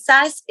unites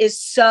us is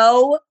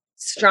so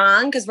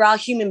strong because we're all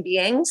human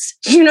beings.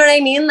 You know what I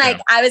mean?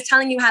 Like I was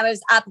telling you how I was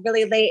up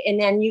really late in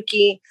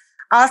Nanyuki,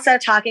 also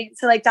talking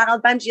to like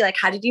Donald Bunji, like,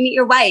 how did you meet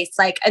your wife?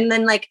 Like, and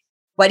then like,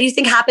 what do you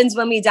think happens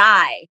when we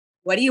die?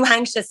 What are you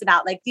anxious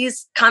about? Like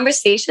these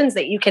conversations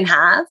that you can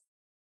have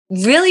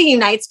really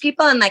unites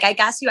people. And like, I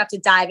guess you have to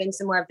dive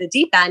into more of the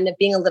deep end of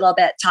being a little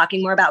bit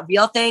talking more about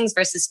real things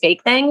versus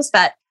fake things.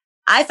 But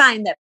I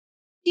find that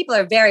people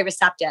are very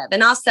receptive.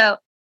 And also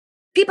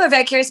people are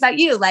very curious about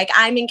you. Like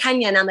I'm in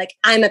Kenya and I'm like,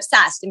 I'm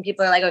obsessed. And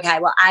people are like, okay,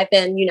 well, I've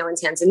been, in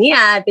Tanzania,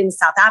 I've been in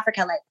South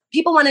Africa. Like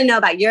people want to know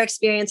about your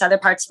experience, other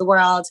parts of the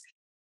world,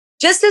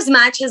 just as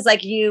much as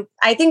like you.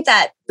 I think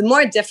that the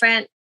more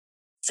different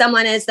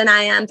someone is than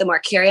I am, the more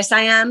curious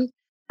I am.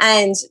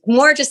 And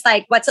more just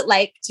like, what's it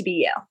like to be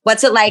you?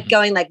 What's it like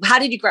going like, how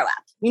did you grow up?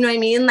 You know what I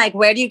mean? Like,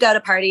 where do you go to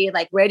party?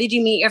 Like, where did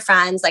you meet your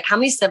friends? Like, how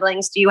many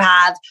siblings do you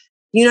have?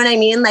 You know what I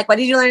mean? Like, what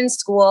did you learn in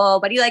school?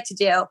 What do you like to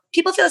do?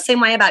 People feel the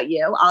same way about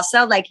you.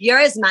 Also, like you're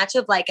as much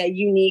of like a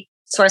unique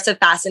source of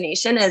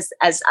fascination as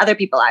other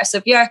people are. So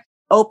if you're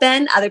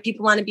open, other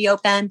people want to be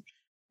open,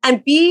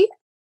 and be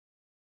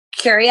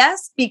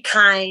curious, be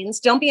kind.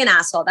 Don't be an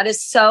asshole. That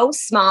is so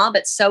small,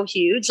 but so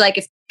huge. Like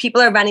if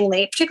people are running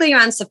late, particularly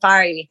you're on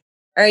safari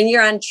or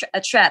you're on a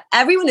trip,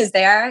 everyone is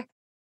there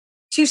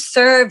to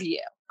serve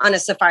you on a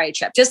safari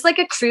trip. Just like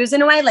a cruise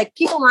in a way, like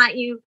people want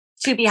you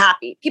to be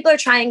happy. People are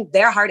trying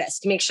their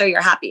hardest to make sure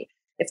you're happy.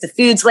 If the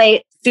food's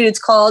late, food's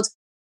cold,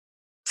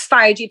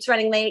 safari jeep's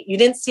running late, you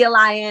didn't see a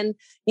lion,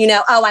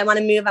 oh, I want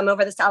to move, I'm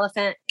over this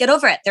elephant. Get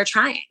over it. They're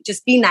trying.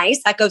 Just be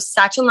nice. That goes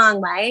such a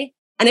long way.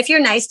 And if you're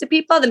nice to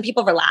people, then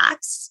people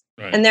relax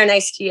and they're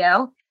nice to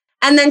you.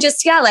 And then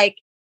just, like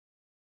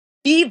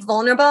be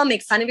vulnerable,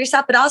 make fun of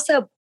yourself, but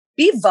also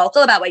be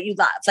vocal about what you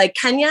love. Like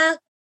Kenya,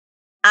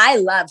 I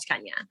loved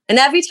Kenya. And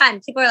every time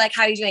people are like,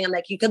 how are you doing? I'm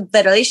like, you could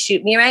literally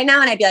shoot me right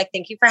now. And I'd be like,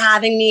 thank you for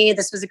having me.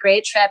 This was a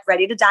great trip,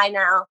 ready to die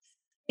now.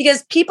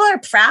 Because people are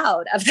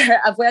proud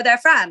of where they're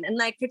from. And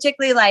like,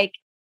 particularly like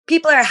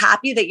people are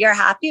happy that you're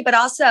happy, but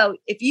also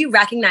if you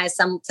recognize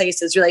some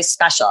place is really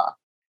special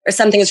or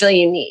something is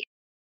really unique,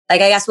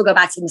 like I guess we'll go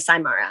back to the Masai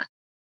Mara.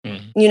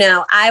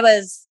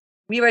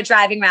 We were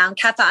driving around,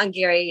 Kefa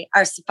Angiri,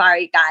 our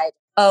safari guide.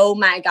 Oh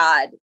my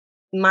God.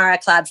 Mara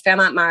Club,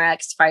 Fairmont Mara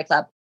Safari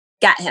Club.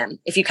 Get him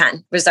if you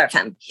can. Reserve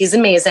him. He's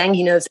amazing.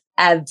 He knows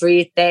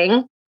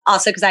everything.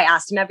 Also, because I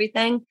asked him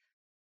everything.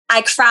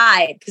 I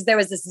cried because there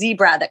was this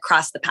zebra that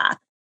crossed the path.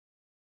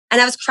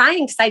 And I was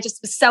crying because I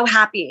just was so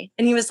happy.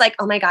 And he was like,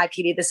 oh my God,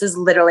 Katie, this is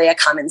literally a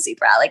common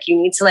zebra. Like you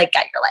need to like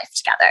get your life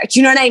together. Do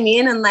you know what I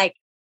mean? And like,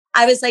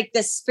 I was like,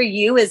 this for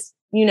you is,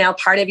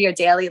 part of your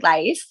daily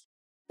life.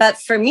 But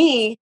for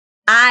me,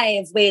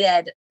 I've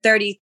waited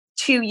 32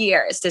 2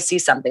 years to see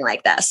something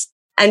like this.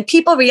 And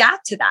people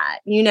react to that,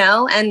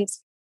 and,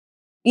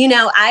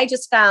 I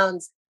just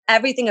found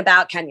everything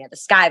about Kenya. The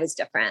sky was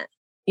different.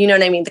 You know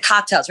what I mean? The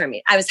cocktails were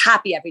made. I was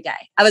happy every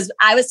day. I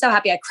was so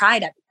happy. I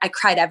cried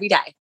every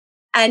day.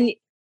 And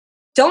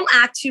don't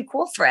act too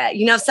cool for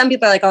it. Some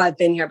people are like, oh, I've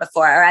been here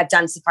before, or I've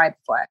done safari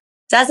before.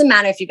 Doesn't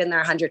matter if you've been there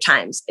 100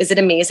 times. Is it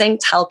amazing?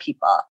 Tell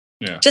people.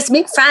 Yeah. Just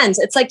make friends.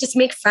 It's like, just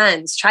make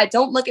friends.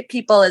 Don't look at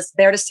people as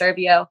there to serve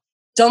you.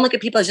 Don't look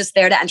at people as just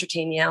there to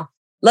entertain you.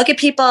 Look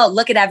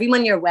at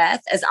everyone you're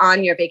with as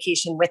on your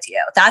vacation with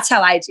you. That's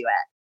how I do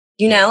it,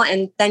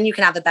 and then you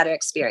can have a better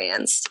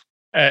experience.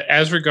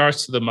 As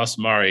regards to the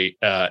Masai Mara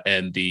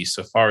and the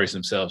safaris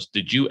themselves,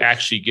 did you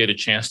actually get a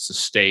chance to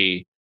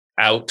stay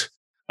out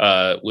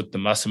with the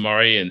Masai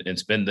Mara and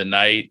spend the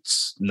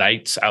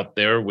nights out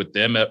there with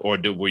them, or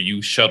were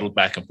you shuttled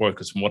back and forth?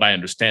 Because from what I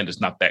understand, it's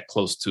not that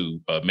close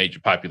to a major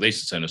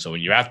population center. So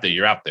when you're out there,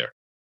 you're out there.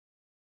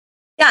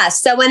 Yeah.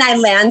 So when I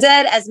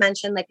landed, as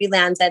mentioned, we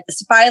landed, the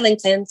safari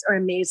Lincolns are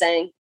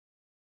amazing.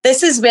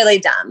 This is really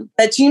dumb.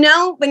 But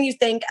when you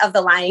think of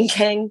the Lion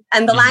King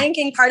and the Lion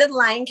King, part of the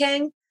Lion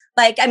King,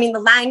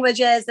 the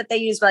languages that they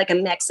use were a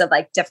mix of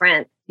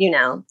different,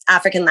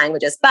 African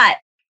languages. But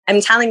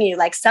I'm telling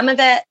you, some of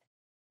it,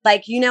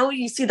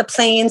 you see the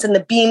planes and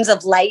the beams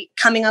of light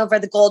coming over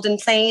the golden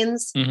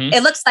plains. Mm-hmm.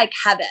 It looks like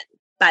heaven,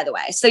 by the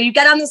way. So you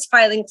get on this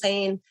safari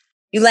plane,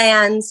 you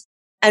land,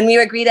 and we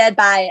were greeted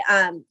by,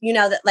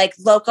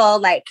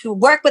 local, who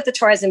work with the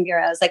tourism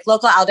bureaus,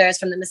 local elders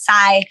from the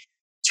Maasai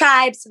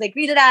tribe. So they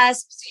greeted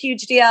us. It was a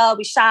huge deal.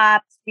 We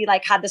shopped. We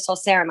had this whole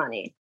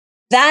ceremony.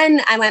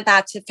 Then I went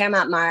back to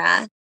Fairmont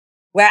Mara,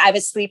 where I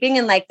was sleeping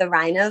in the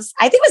rhinos.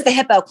 I think it was the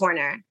hippo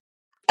corner.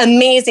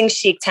 Amazing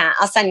chic tent.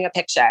 I'll send you a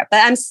picture.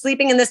 But I'm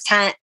sleeping in this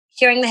tent,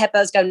 hearing the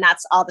hippos go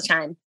nuts all the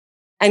time,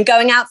 and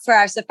going out for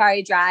our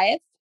safari drive.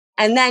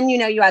 And then,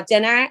 you have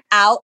dinner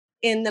out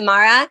in the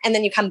Mara, and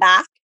then you come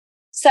back.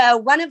 So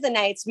one of the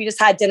nights we just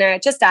had dinner,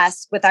 just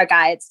us with our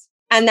guides.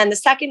 And then the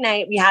second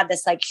night we had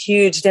this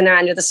huge dinner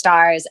under the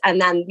stars. And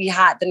then we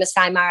had the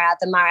Masai Mara,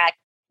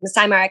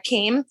 Masai Mara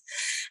came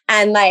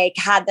and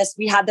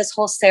we had this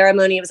whole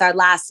ceremony. It was our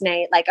last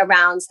night,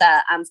 around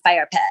the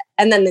fire pit.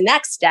 And then the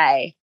next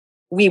day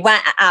we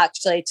went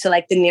actually to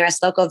the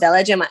nearest local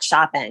village and went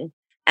shopping.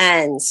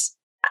 And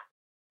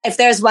if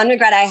there's one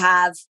regret I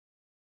have,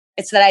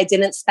 it's that I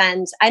didn't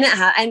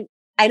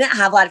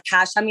have a lot of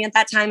cash on me at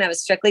that time. I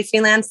was strictly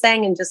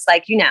freelancing and just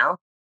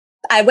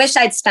I wish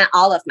I'd spent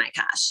all of my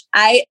cash.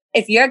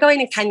 If you're going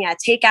to Kenya,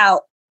 take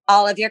out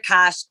all of your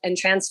cash and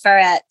transfer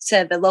it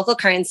to the local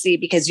currency,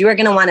 because you are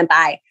going to want to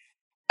buy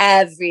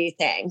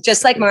everything,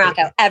 just like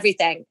Morocco,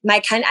 everything.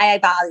 I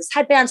bought all these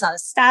headbands, all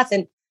this stuff.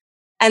 And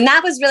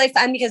that was really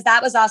fun, because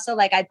that was also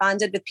I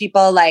bonded with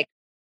people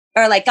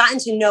gotten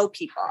to know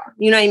people,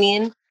 you know what I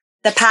mean?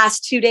 The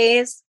past 2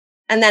 days.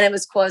 And then it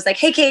was cool. It was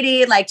hey,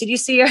 Katie, did you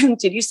see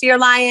your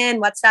lion?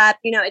 What's up?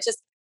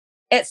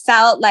 It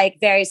felt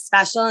very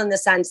special in the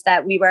sense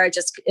that we were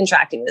just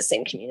interacting with the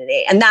same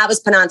community. And that was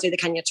put on through the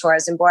Kenya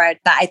Tourism Board.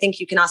 But I think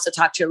you can also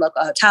talk to your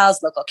local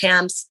hotels, local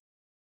camps.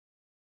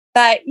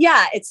 But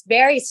yeah, it's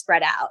very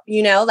spread out,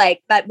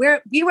 but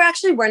we're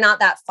not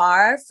that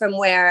far from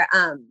where,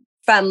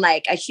 from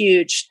a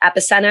huge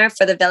epicenter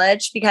for the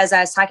village, because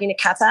I was talking to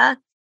Kefa,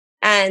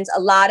 and a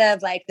lot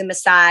of the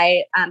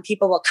Maasai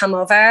people will come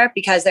over,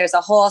 because there's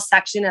a whole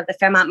section of the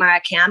Fairmont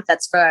Mara camp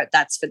that's for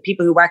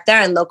people who work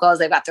there, and locals.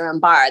 They've got their own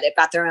bar, they've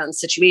got their own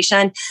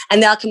situation,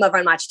 and they'll come over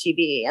and watch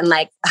TV and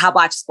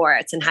watch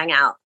sports and hang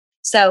out.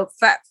 So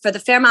for the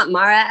Fairmont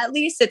Mara, at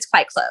least, it's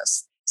quite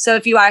close. So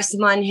if you are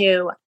someone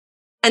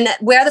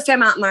where the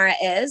Fairmont Mara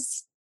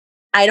is,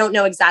 I don't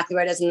know exactly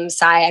where it is in the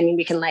Maasai. I mean,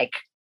 we can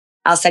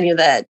I'll send you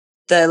the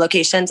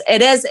locations.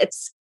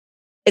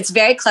 It's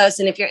very close.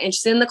 And if you're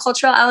interested in the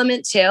cultural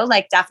element too,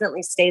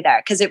 definitely stay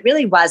there. Cause it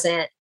really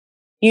wasn't,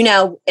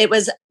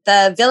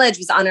 the village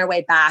was on our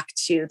way back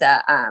to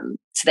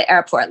the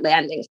airport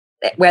landing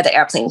where the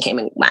airplane came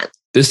and went.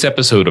 This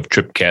episode of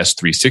Tripcast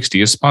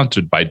 360 is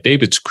sponsored by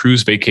David's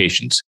Cruise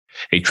Vacations,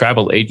 a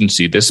travel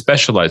agency that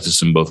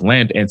specializes in both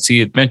land and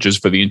sea adventures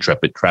for the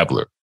intrepid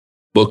traveler.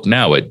 Book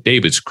now at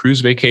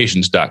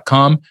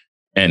davidscruisevacations.com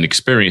and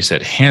experience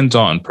that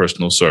hands-on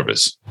personal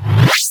service.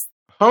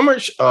 How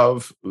much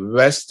of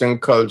Western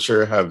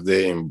culture have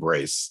they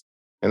embraced?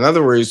 In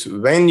other words,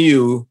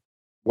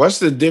 what's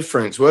the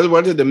difference?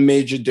 What are the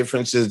major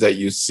differences that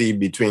you see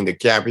between the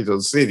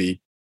capital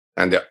city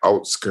and the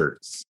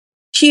outskirts?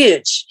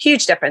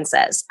 Huge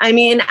differences. I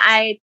mean,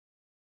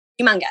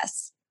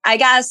 humongous. I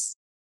guess,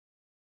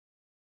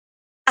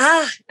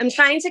 I'm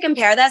trying to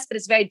compare this, but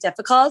it's very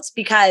difficult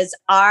because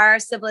our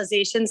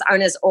civilizations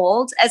aren't as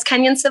old as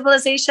Kenyan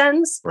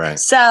civilizations. Right.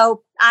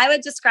 So I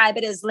would describe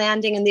it as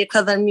landing in the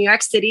equivalent of New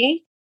York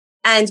City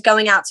and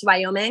going out to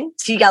Wyoming,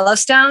 to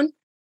Yellowstone.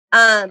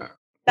 But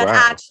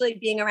actually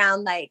being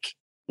around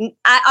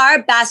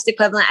our best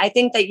equivalent, I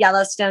think that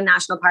Yellowstone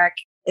National Park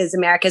is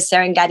America's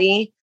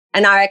Serengeti.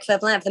 And our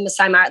equivalent of the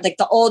Masai Mara,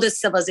 the oldest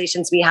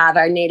civilizations we have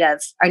are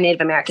Native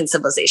American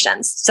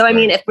civilizations. So, I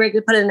mean, if we're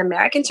going to put it in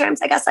American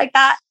terms, I guess like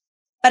that,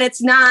 but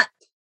it's not.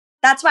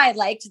 That's why I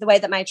liked the way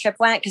that my trip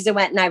went, because it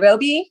went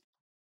Nairobi,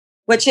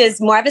 which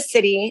is more of a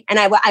city. And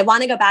I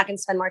want to go back and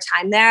spend more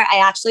time there. I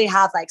actually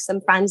have like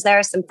some friends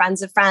there, some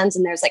friends of friends,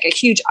 and there's like a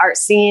huge art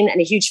scene and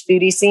a huge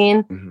foodie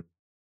scene. Mm-hmm.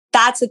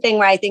 That's the thing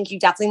where I think you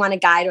definitely want a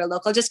guide or a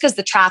local, just because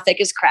the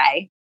traffic is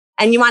cray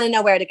and you want to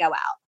know where to go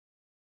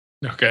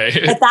out. Okay.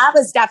 But that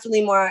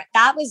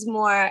was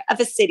more of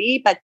a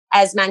city. But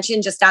as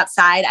mentioned, just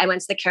outside, I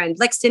went to the Karen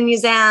Blixen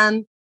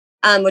Museum,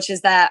 which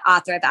is the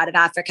author of Out of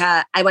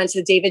Africa. I went to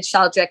the David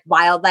Sheldrick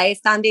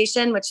Wildlife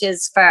Foundation, which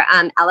is for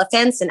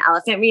elephants and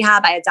elephant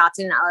rehab. I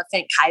adopted an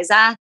elephant,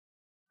 Kaiser.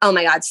 Oh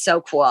my God,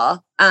 so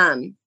cool.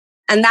 And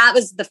that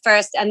was the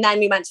first. And then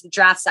we went to the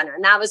Giraffe Center.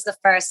 And that was the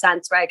first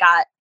sense where I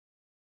got,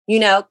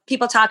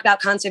 people talk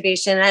about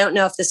conservation. And I don't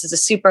know if this is a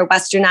super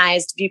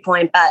westernized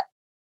viewpoint, but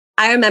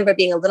I remember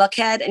being a little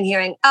kid and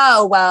hearing,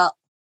 oh, well,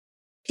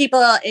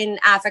 people in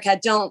Africa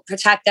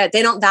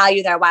they don't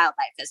value their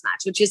wildlife as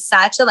much, which is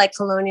such a like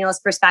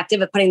colonialist perspective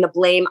of putting the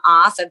blame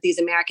off of these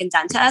American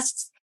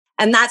dentists.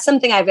 And that's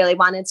something I really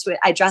wanted to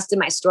address in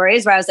my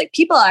stories, where I was like,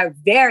 people are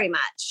very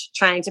much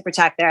trying to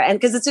protect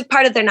because it's a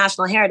part of their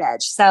national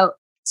heritage. So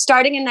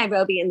starting in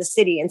Nairobi in the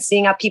city and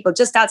seeing how people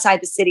just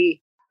outside the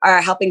city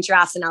are helping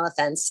giraffes and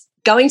elephants,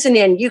 going to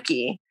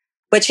Nanyuki,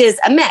 which is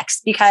a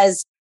mix,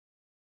 because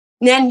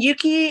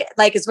Nanyuki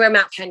is where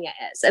Mount Kenya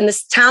is. And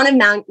this town of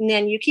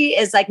Nanyuki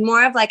is like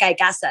more of like, I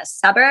guess, a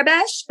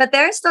suburbish, but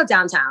they're still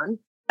downtown.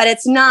 But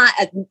it's not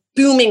a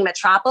booming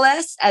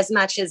metropolis as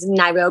much as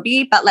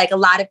Nairobi. But like a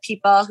lot of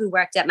people who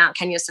worked at Mount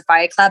Kenya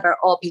Safari Club or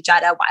Ol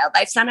Pejeta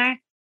Wildlife Center,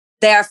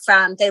 they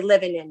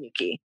live in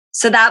Nanyuki.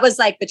 So that was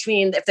like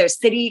between, if there's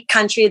city,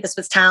 country, this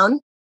was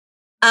town.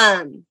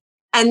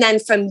 And then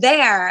from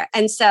there,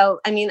 and so,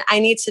 I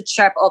need to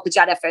chirp Ol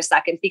Pejeta for a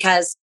second,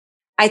 because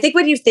I think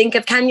when you think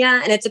of Kenya,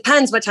 and it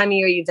depends what time of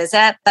year you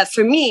visit, but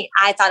for me,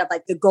 I thought of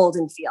like the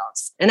golden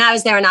fields. And I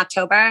was there in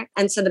October.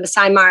 And so the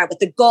Masai Mara with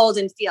the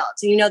golden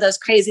fields, and those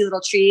crazy little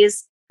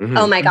trees. Mm-hmm,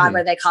 oh my God,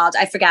 what are they called?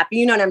 I forgot, but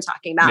you know what I'm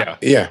talking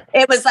about. Yeah.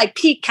 It was like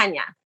peak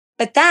Kenya.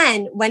 But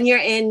then when you're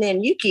in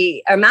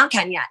Nanyuki or Mount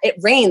Kenya, it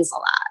rains a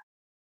lot.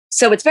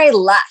 So it's very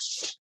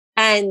lush.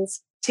 And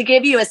to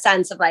give you a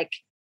sense of like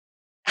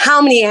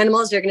how many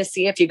animals you're going to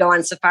see if you go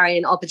on safari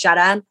in Ol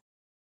Pejeta,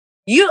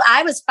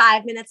 I was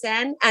 5 minutes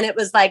in and it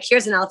was like,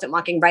 here's an elephant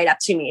walking right up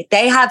to me.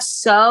 They have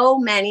so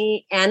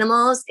many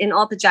animals in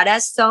Ol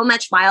Pejeta, so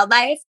much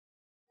wildlife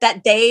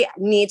that they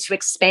need to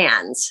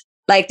expand.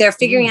 Like they're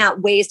figuring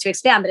out ways to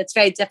expand, but it's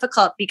very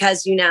difficult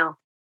because,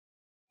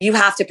 you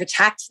have to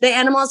protect the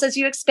animals as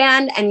you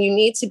expand, and you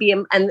need to be,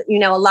 you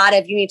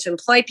need to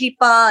employ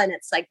people, and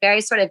it's like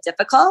very sort of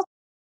difficult.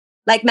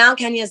 Like Mount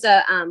Kenya is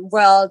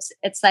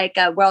it's like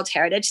a World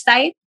Heritage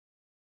Site.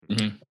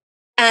 Mm-hmm.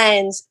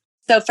 And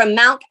so from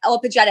Mount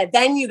Ol Pejeta,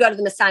 then you go to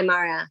the Masai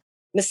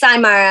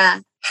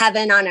Mara,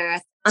 heaven on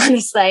earth,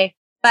 honestly.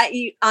 But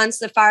on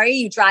safari,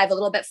 you drive a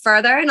little bit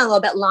further and a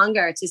little bit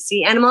longer to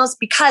see animals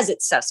because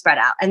it's so spread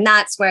out. And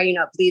that's where, it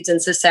bleeds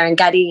into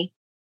Serengeti.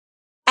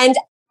 And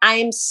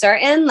I'm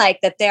certain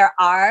that there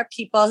are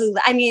people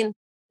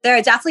there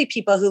are definitely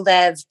people who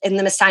live in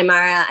the Masai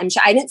Mara. I'm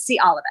sure I didn't see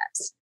all of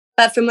it.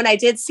 But from what I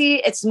did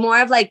see, it's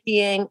more of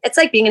being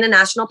in a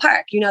national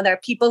park. There are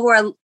people who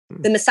are,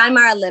 the Masai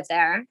Mara live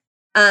there.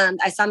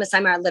 I saw Masai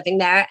Mara living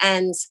there,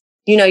 and,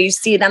 you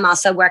see them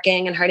also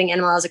working and herding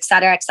animals, et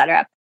cetera, et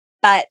cetera.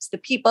 But the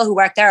people who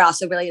work there are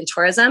also really in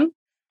tourism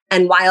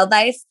and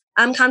wildlife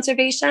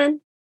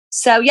conservation.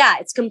 So yeah,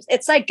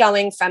 it's like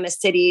going from a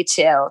city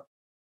to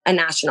a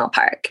national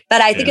park.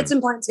 But I think it's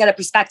important to get a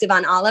perspective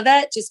on all of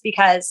it, just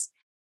because,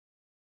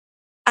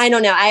 I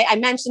don't know, I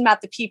mentioned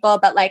about the people,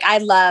 but I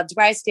loved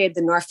where I stayed,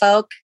 the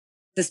Norfolk,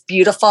 this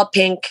beautiful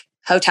pink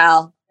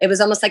hotel. It was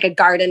almost like a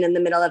garden in the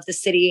middle of the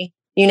city.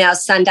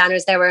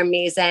 Sundowners there were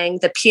amazing.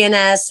 The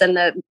pianists and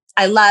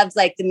I loved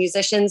the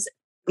musicians,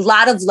 a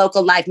lot of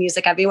local live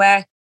music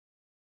everywhere.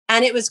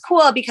 And it was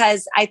cool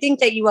because I think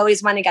that you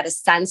always want to get a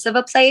sense of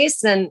a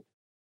place. And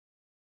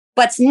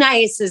what's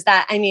nice is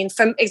that,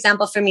 for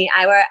example, for me,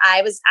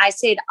 I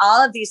stayed,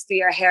 all of these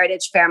 3 are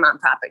heritage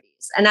Fairmont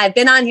properties. And I've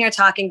been on here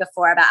talking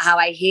before about how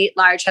I hate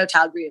large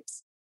hotel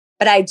groups.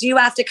 But I do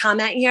have to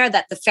comment here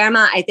that the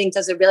Fairmont, I think,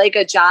 does a really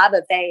good job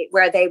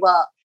where they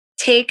will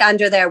take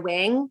under their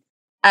wing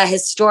a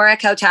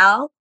historic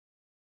hotel,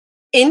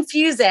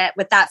 infuse it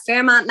with that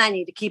Fairmont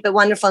menu to keep it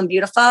wonderful and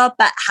beautiful,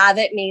 but have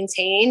it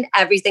maintain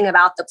everything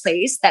about the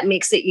place that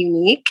makes it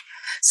unique.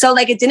 So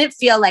it didn't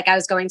feel like I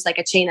was going to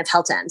a chain of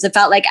Hiltons. It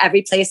felt like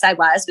every place I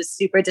was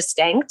super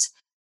distinct.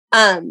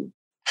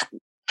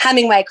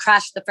 Hemingway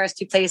crushed the first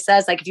 2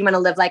 places. If you want to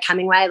live like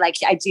Hemingway,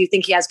 I do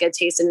think he has good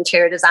taste in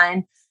interior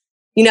design.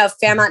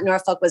 Fairmont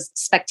Norfolk was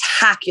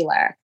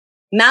spectacular.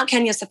 Mount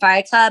Kenya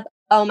Safari Club,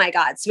 oh my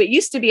God. So it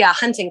used to be a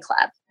hunting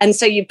club. And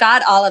so you've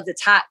got all of the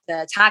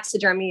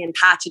taxidermy and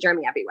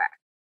pachydermy everywhere.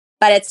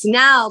 But it's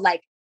now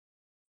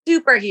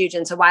super huge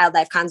into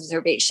wildlife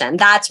conservation.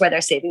 That's where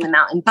they're saving the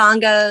mountain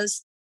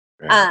bongos.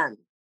 Right.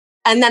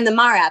 and then the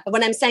Mara. But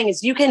what I'm saying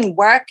is you can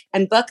work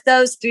and book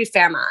those through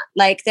Fairmont.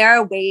 Like there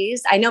are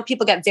ways. I know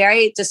people get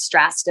very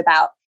distressed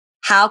about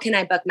how can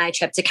I book my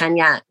trip to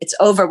Kenya? It's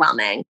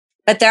overwhelming.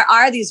 But there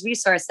are these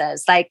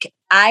resources. Like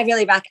I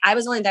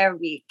was only there a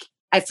week.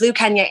 I flew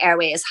Kenya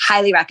Airways,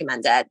 highly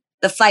recommended.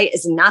 The flight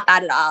is not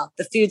bad at all.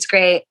 The food's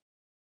great.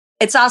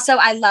 It's also,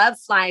 I love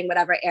flying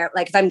whatever air,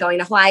 like if I'm going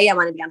to Hawaii, I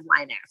want to be on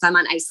Hawaiian Air. If I'm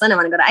on Iceland, I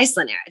want to go to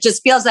Iceland Air. It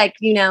just feels like,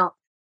 I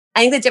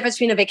think the difference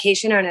between a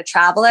vacationer and a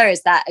traveler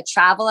is that a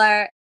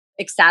traveler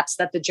accepts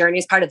that the journey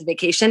is part of the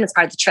vacation, it's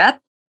part of the trip.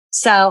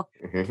 So,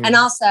 and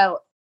also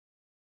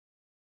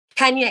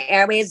Kenya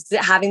Airways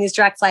having these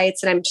direct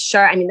flights. And I'm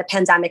sure, the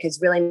pandemic has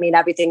really made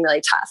everything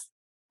really tough.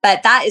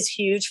 But that is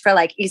huge for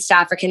like East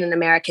African and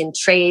American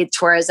trade,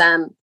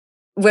 tourism.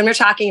 When we're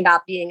talking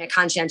about being a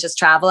conscientious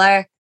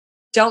traveler,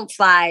 don't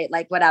fly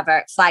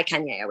fly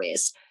Kenya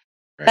Airways.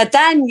 Right. But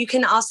then you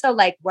can also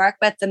like work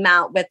with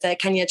the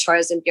Kenya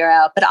Tourism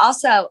Bureau, but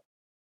also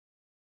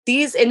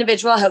these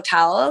individual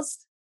hotels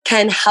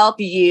can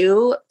help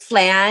you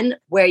plan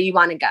where you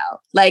want to go.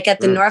 Like at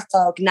the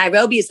Norfolk,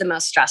 Nairobi is the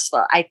most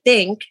stressful, I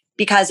think,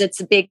 because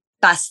it's a big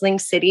bustling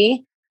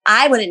city.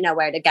 I wouldn't know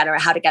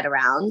how to get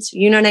around.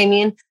 You know what I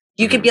mean?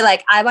 You could be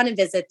like, I want to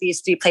visit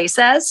these 3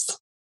 places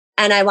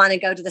and I want to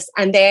go to this.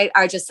 And they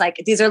are just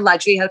like, these are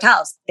luxury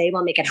hotels. They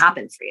will make it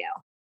happen for you.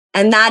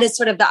 And that is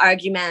sort of the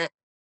argument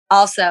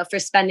also for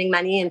spending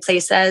money in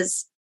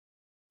places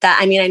that,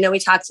 I know we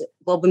talked,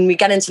 when we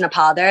get into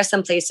Nepal, there are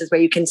some places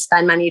where you can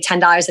spend money,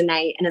 $10 a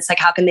night. And it's like,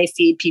 how can they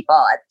feed people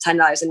at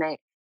 $10 a night?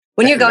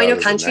 When you're going to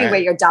a country where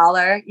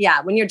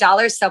when your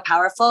dollar is so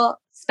powerful,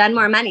 spend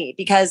more money,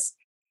 because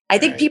I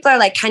think people are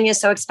like,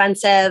 Kenya's so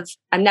expensive.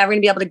 I'm never going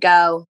to be able to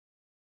go.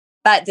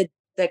 But the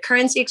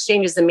currency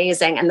exchange is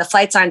amazing and the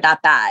flights aren't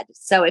that bad.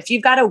 So if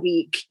you've got a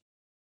week,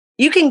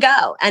 you can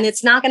go and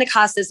it's not going to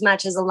cost as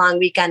much as a long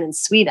weekend in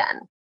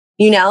Sweden.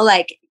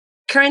 Like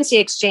currency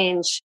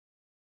exchange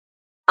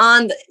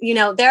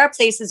there are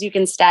places you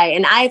can stay.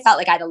 And I felt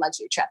like I had a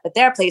luxury trip, but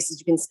there are places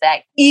you can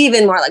stay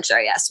even more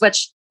luxurious,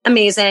 which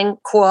amazing,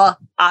 cool,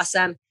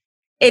 awesome.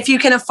 If you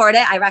can afford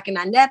it, I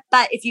recommend it.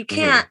 But if you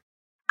can't,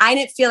 I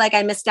didn't feel like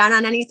I missed out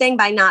on anything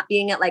by not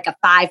being at like a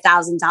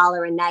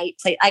 $5,000 a night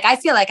place. Like I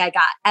feel like I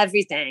got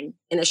everything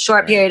in a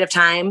short period of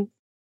time.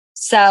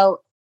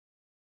 So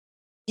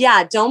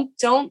yeah,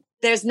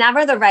 there's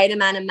never the right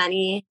amount of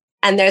money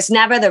and there's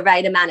never the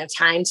right amount of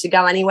time to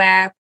go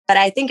anywhere. But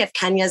I think if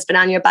Kenya's been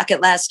on your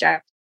bucket list,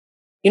 or,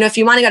 if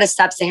you want to go to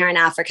Sub-Saharan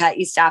Africa,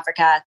 East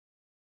Africa,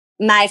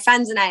 my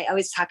friends and I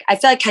always talk, I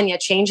feel like Kenya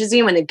changes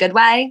you in a good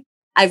way.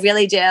 I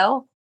really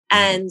do.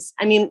 And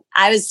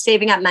I was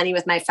saving up money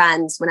with my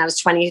friends when I was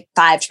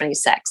 25,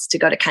 26 to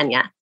go to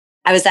Kenya.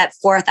 I was at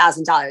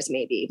 $4,000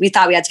 maybe. We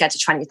thought we had to get to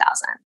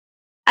 20,000.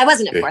 I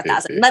wasn't at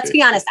 4,000. Let's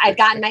be honest. I'd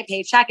gotten my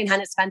paycheck and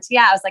hadn't spent.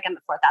 Yeah, I was like, I'm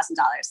at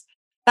 $4,000.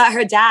 But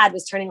her dad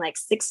was turning like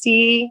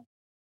 60.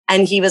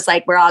 And he was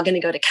like, we're all going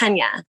to go to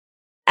Kenya.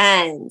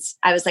 And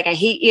I was like, I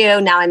hate you.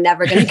 Now I'm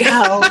never going to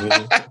go.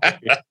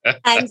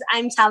 And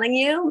I'm telling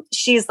you,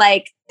 she's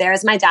like,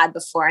 there's my dad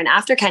before and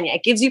after Kenya.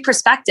 It gives you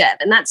perspective.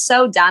 And that's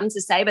so dumb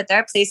to say, but there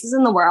are places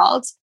in the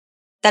world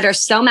that are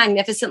so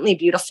magnificently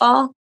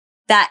beautiful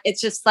that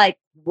it's just like,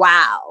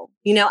 wow,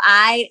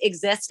 I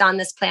exist on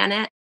this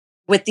planet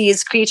with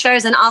these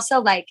creatures. And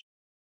also like,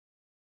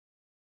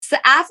 so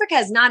Africa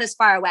is not as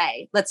far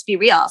away, let's be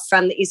real,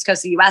 from the East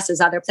Coast of the US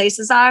as other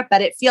places are,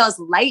 but it feels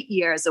light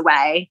years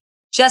away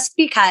just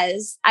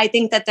because I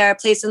think that there are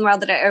places in the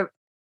world that are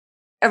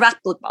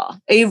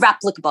irreplicable.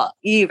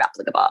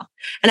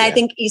 And I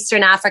think East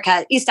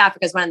Africa is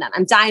one of them.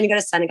 I'm dying to go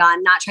to Senegal.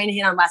 I'm not trying to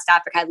hit on West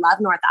Africa. I love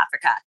North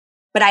Africa.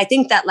 But I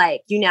think that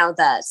the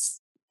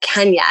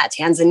Kenya,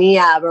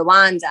 Tanzania,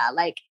 Rwanda,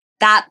 like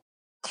that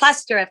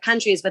cluster of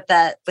countries with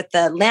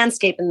the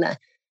landscape and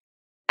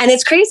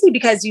it's crazy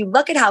because you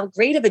look at how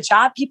great of a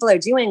job people are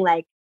doing.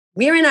 Like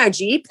we're in our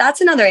Jeep.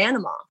 That's another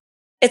animal.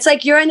 It's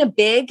like you're in a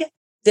big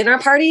dinner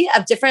party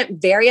of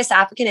different various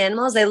African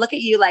animals. They look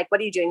at you like, what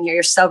are you doing here?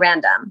 You're so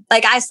random.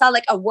 Like I saw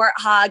like a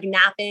warthog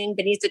napping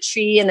beneath a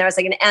tree and there was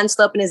like an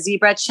antelope and a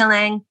zebra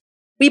chilling.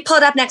 We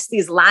pulled up next to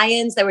these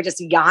lions that were just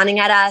yawning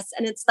at us.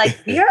 And it's like,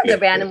 we are the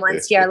random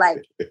ones here.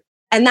 Like,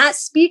 and that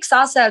speaks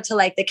also to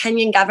like the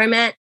Kenyan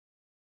government,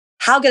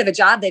 how good of a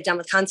job they've done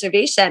with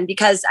conservation.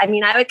 Because I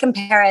would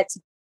compare it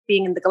to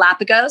being in the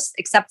Galapagos,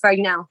 except for,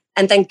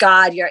 and thank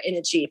God you're in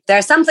a Jeep. There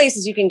are some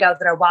places you can go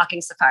that are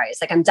walking safaris.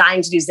 Like I'm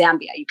dying to do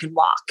Zambia. You can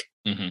walk.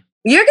 You're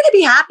going to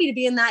be happy to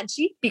be in that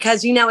Jeep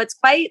because, it's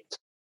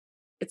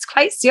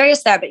quite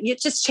serious there, but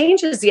it just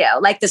changes you,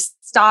 like the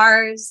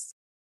stars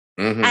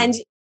and,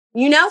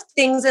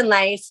 things in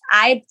life.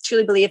 I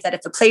truly believe that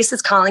if a place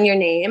is calling your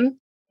name,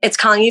 it's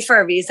calling you for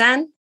a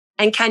reason.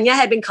 And Kenya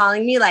had been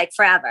calling me like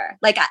forever.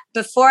 Like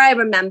before I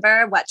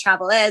remember what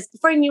travel is,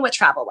 before I knew what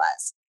travel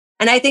was.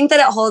 And I think that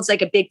it holds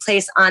like a big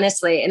place,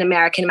 honestly, in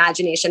American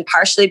imagination,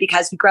 partially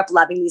because we grew up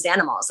loving these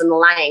animals and the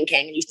Lion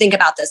King, and you think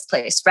about this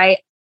place, right?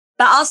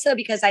 But also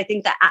because I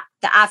think that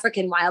the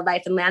African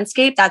wildlife and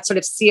landscape, that's sort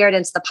of seared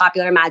into the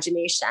popular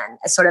imagination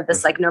as sort of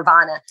this like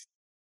nirvana.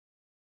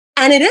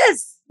 And it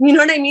is, you know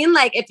what I mean?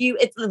 Like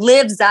it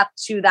lives up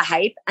to the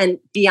hype and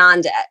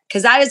beyond it.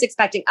 Cause I was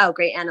expecting, oh,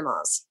 great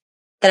animals.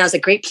 Then I was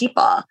like, great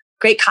people,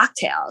 great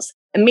cocktails,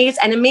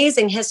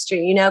 amazing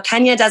history. You know,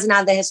 Kenya doesn't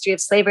have the history of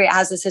slavery. It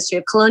has this history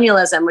of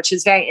colonialism, which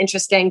is very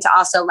interesting to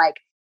also like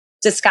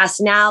discuss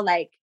now.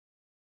 Like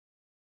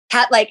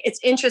it's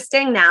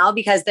interesting now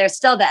because there's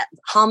still the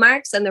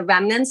hallmarks and the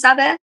remnants of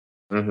it.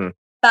 Mm-hmm.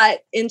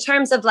 But in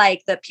terms of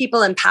like the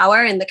people in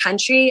power in the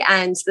country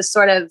and the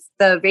sort of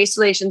the race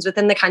relations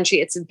within the country,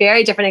 it's a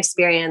very different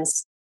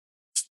experience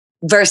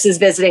versus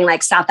visiting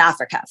like South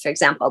Africa, for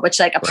example, which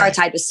like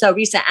apartheid was so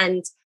recent.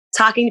 And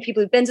talking to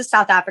people who've been to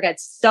South Africa,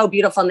 it's so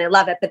beautiful and they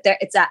love it. But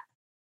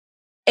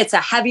it's a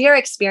heavier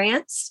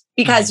experience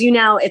because, you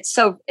know,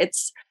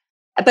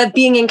 but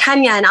being in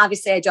Kenya, and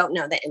obviously I don't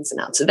know the ins and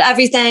outs of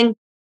everything,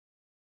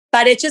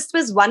 but it just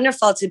was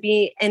wonderful to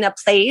be in a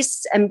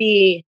place and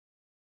be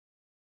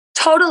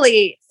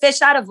totally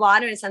fish out of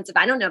water in a sense of,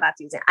 I don't know about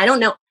these. I don't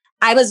know.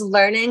 I was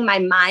learning,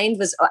 I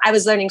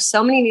was learning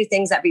so many new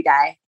things every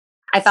day.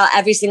 I felt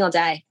every single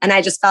day. And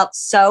I just felt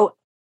so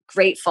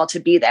grateful to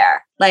be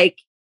there. Like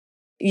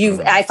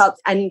I felt,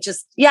 and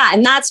just,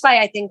 and that's why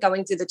I think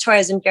going through the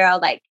Tourism Bureau,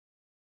 like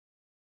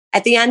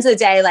at the end of the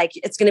day, like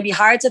it's going to be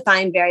hard to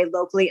find very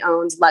locally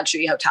owned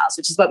luxury hotels,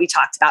 which is what we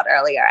talked about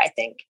earlier, I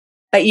think.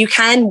 But you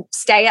can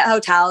stay at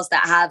hotels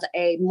that have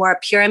a more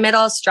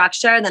pyramidal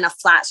structure than a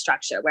flat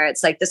structure where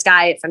it's like this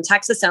guy from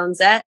Texas owns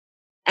it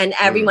and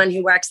everyone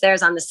who works there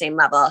is on the same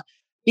level.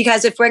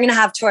 Because if we're going to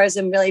have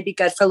tourism really be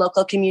good for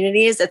local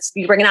communities,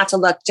 we're going to have to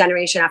look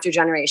generation after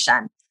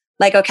generation.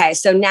 Like, okay,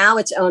 so now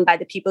it's owned by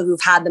the people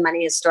who've had the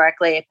money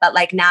historically. But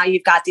like now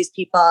you've got these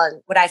people.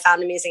 And what I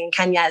found amazing in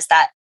Kenya is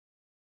that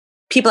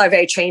people are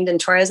very trained in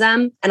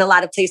tourism, and a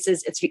lot of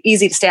places it's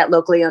easy to stay at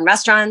locally owned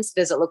restaurants,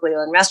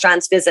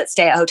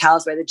 stay at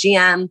hotels where the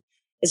GM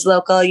is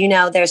local. You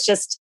know, there's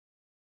just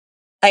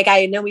like,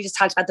 I know we just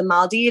talked about the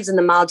Maldives, and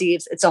the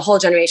Maldives, it's a whole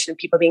generation of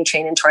people being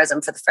trained in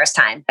tourism for the first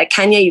time. But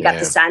Kenya, you got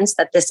the sense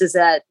that this is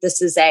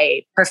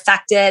a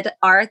perfected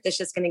art that's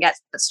just going to get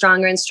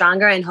stronger and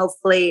stronger. And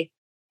hopefully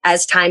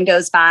as time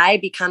goes by,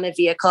 become a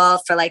vehicle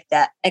for like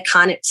the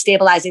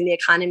stabilizing the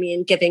economy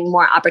and giving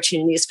more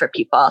opportunities for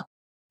people.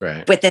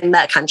 Within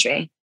that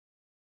country.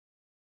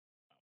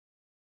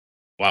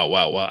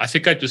 Wow. I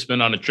think I just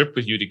been on a trip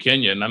with you to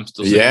Kenya and I'm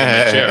still sitting in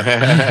my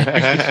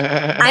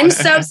chair. I'm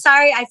so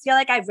sorry. I feel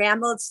like I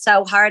rambled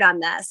so hard on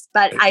this,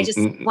 but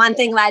one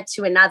thing led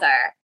to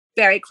another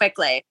very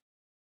quickly.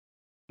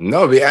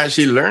 No, we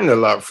actually learned a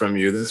lot from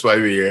you. That's why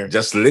we're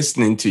just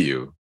listening to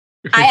you.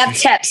 I have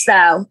tips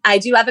though. I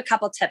do have a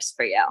couple tips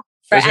for you,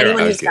 for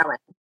anyone who's going.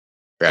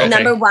 Right.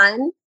 Number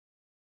one,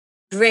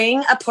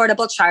 bring a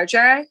portable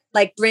charger,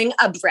 like bring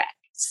a brick.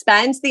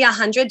 Spend the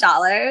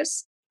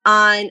 $100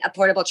 on a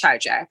portable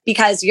charger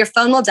because your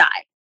phone will die.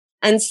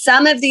 And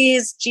some of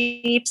these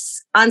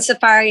Jeeps on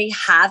Safari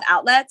have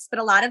outlets, but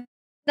a lot of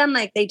them,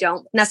 like they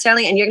don't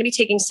necessarily. And you're going to be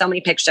taking so many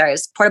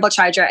pictures, portable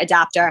charger,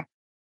 adapter.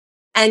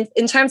 And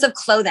in terms of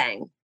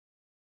clothing,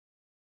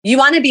 you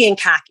want to be in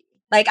khaki.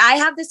 Like I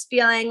have this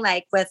feeling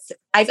like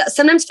I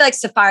sometimes feel like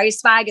Safari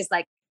swag is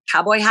like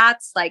cowboy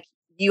hats, like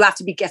you have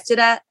to be gifted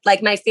it.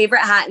 Like my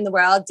favorite hat in the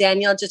world,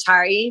 Daniel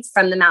Jatari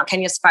from the Mount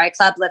Kenya Safari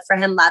Club. Live for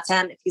him, love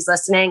him. If he's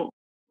listening,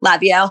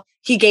 love you.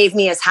 He gave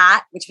me his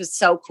hat, which was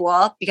so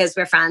cool because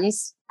we're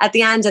friends at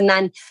the end. And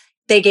then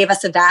they gave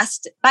us a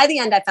vest. By the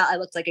end, I felt I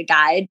looked like a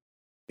guide.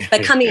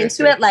 But coming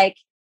into it, like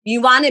you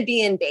want to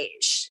be in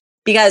beige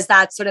because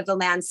that's sort of the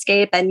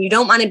landscape. And you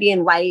don't want to be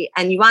in white.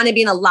 And you want to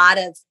be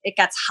in it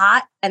gets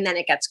hot and then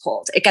it gets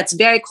cold. It gets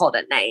very cold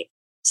at night.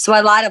 So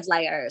a lot of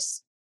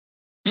layers.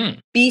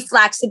 Be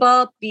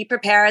flexible, be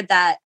prepared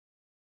that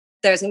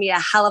there's going to be a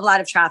hell of a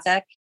lot of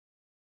traffic.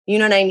 You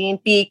know what I mean?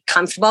 Be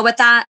comfortable with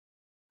that.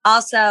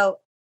 Also,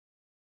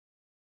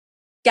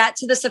 get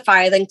to the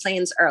Safari Link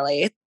plains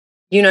early.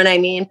 You know what I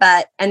mean?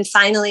 And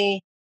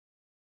finally,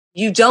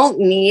 you don't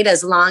need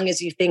as long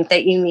as you think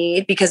that you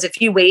need, because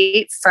if you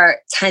wait for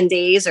 10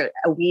 days or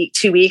a week,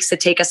 2 weeks to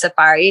take a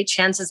safari,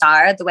 chances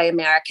are the way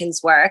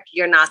Americans work,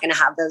 you're not going to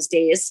have those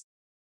days.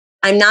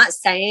 I'm not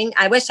saying,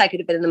 I wish I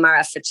could have been in the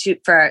Mara for 2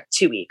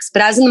 weeks,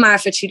 but I was in the Mara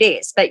for 2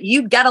 days. But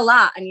you get a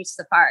lot on each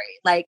safari.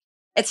 Like,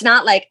 it's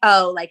not like,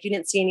 oh, like you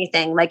didn't see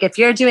anything. Like if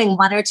you're doing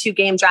 1 or 2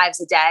 game drives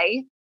a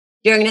day,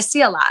 you're going to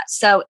see a lot.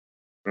 So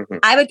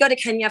I would go to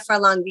Kenya for a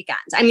long weekend.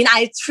 I mean,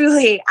 I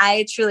truly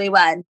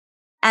would.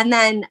 And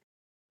then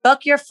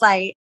book your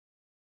flight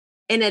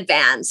in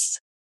advance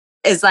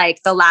is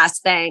like the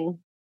last thing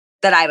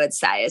that I would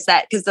say, is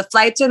that because the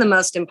flights are the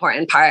most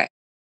important part.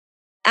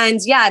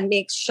 And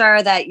make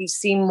sure that you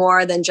see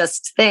more than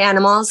just the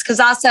animals. Because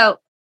also,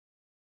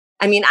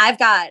 I mean, I've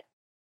got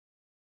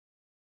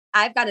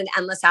an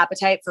endless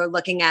appetite for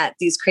looking at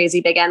these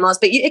crazy big animals,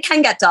 but it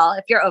can get dull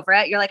if you're over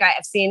it. You're like, all right,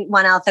 I've seen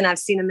one elephant, I've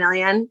seen a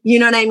million. You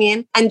know what I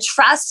mean? And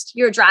trust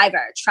your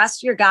driver,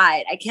 trust your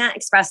guide. I can't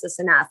express this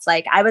enough.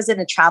 Like I was in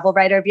a travel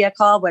writer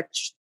vehicle,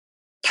 which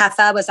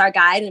Kefa was our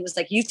guide. And it was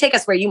like, you take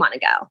us where you want to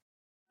go.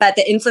 But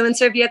the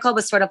influencer vehicle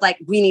was sort of like,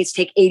 we need to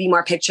take 80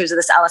 more pictures of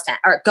this elephant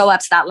or go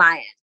up to that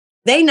lion.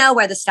 they know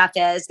where the stuff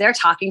is. They're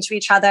talking to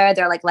each other.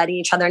 They're like letting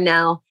each other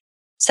know.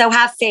 So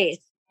have faith.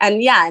 And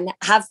and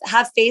have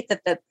faith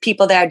that the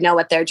people there know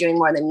what they're doing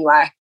more than you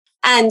are.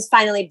 And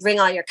finally, bring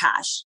all your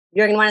cash.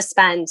 You're going to want to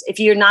spend. If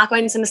you're not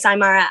going to Masai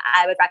Mara,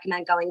 I would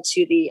recommend going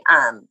to the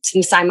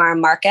Masai Mara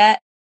market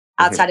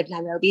outside of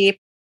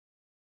Nairobi.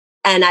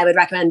 And I would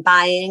recommend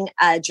buying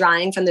a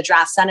drawing from the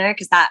Giraffe Center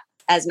because that,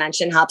 as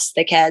mentioned, helps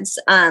the kids.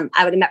 I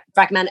would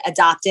recommend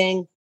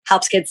adopting,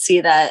 helps kids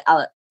see the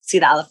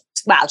elephant.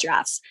 Wow,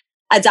 giraffes.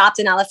 Adopt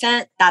an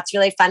elephant. That's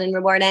really fun and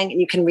rewarding.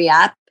 And you can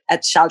re-up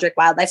at Sheldrick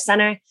Wildlife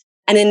Center.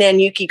 And then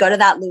you can go to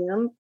that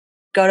loom,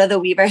 go to the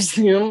weaver's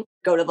loom,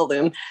 go to the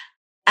loom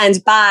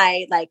and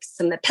buy like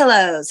some of the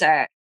pillows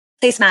or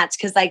placemats.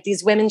 Cause like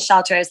these women's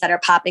shelters that are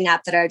popping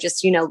up that are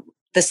just,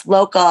 these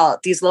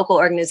local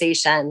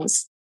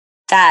organizations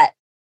that,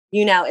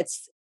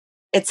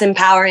 it's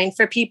empowering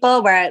for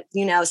people where,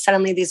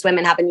 suddenly these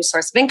women have a new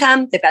source of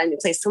income. They've got a new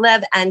place to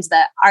live and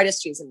the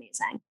artistry is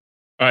amazing.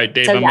 All right,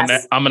 Dave, so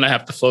I'm gonna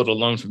have to float a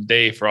loan from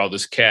Dave for all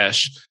this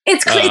cash.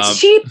 It's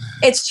cheap.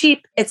 It's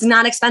cheap. It's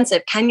not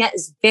expensive. Kenya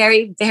is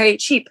very, very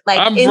cheap. Like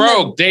I'm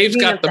broke. Dave's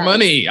got the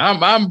money.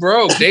 I'm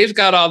broke. Dave's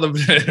got all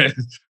the.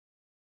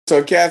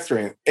 So,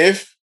 Catherine,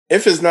 if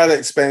it's not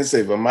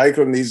expensive and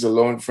Michael needs a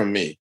loan from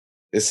me,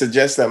 it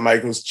suggests that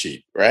Michael's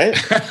cheap, right?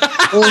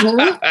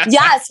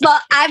 Yes. Well,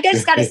 I've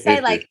just got to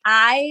say,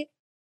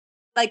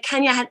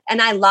 Kenya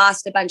and I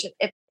lost a bunch of.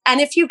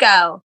 If you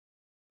go.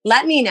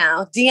 Let me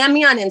know. DM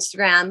me on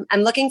Instagram.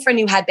 I'm looking for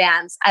new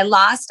headbands. I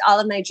lost all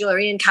of my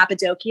jewelry in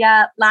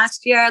Cappadocia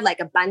last year,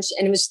 like a bunch.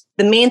 And it was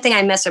the main thing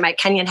I miss are my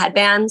Kenyan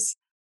headbands.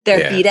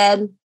 They're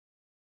beaded.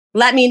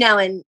 Let me know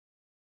and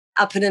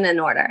I'll put in an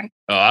order.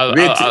 Oh,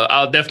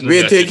 I'll definitely.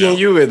 We're taking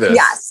you with us.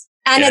 Yes.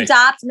 And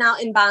adopt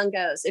mountain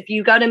bongos. If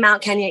you go to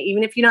Mount Kenya,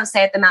 even if you don't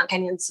stay at the Mount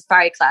Kenyan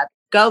Safari Club,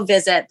 go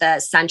visit the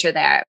center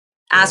there.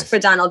 Ask for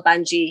Donald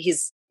Bungie.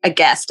 He's a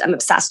gift. I'm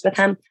obsessed with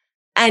him.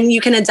 And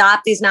you can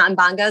adopt these mountain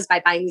bongos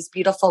by buying these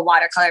beautiful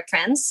watercolor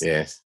prints.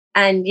 Yes.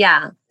 And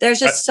there's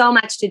just so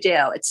much to do.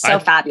 It's so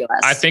fabulous.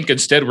 I think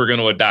instead we're going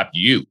to adopt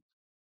you.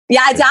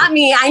 Yeah, adopt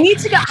me. I need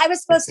to go. I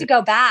was supposed to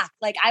go back.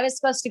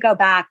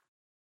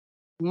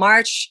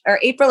 March or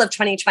April of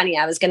 2020.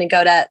 I was going to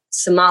go to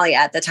Somalia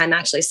at the time,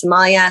 actually.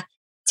 Somalia,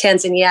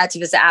 Tanzania to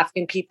visit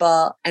African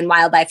people and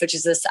wildlife, which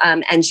is this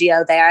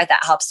NGO there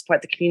that helps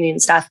support the community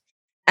and stuff.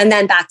 And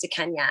then back to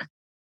Kenya.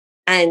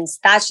 And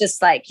that's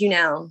just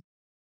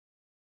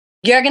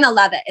you're going to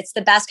love it. It's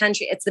the best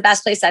country. It's the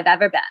best place I've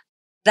ever been.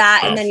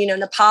 And then,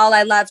 Nepal,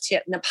 I love too.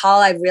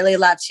 Nepal, I really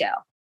love too.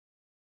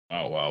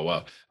 Oh,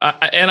 wow.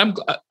 And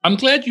I'm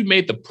glad you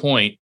made the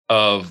point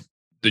of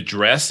the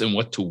dress and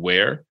what to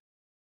wear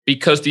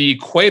because the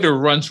equator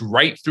runs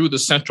right through the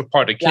central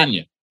part of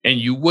Kenya and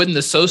you wouldn't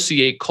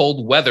associate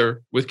cold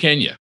weather with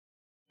Kenya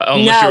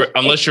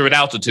unless you're at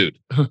altitude.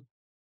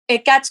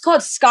 It gets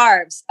called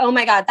scarves. Oh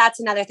my God, that's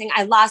another thing.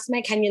 I lost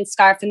my Kenyan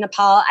scarf in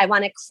Nepal. I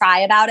want to cry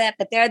about it,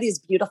 but there are these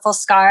beautiful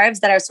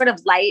scarves that are sort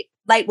of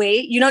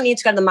lightweight. You don't need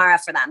to go to the Mara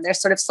for them. They're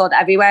sort of sold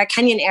everywhere.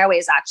 Kenyan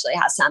Airways actually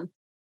has some.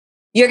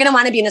 You're going to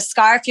want to be in a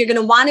scarf. You're going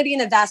to want to be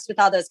in a vest with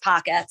all those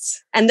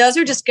pockets. And those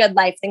are just good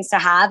life things to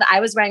have. I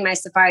was wearing my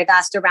safari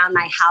vest around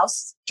my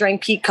house during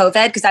peak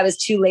COVID because I was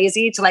too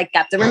lazy to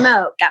get the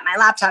remote, get my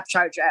laptop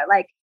charger.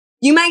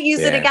 You might use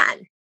it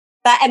again.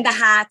 And the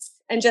hats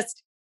and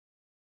just...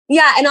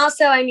 Yeah. And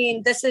also,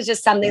 this is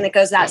just something that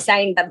goes without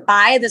saying, but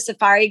buy the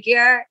safari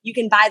gear. You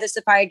can buy the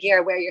safari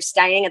gear where you're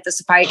staying at the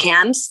safari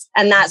camps,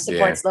 and that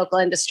supports local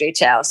industry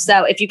too.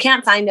 So if you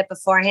can't find it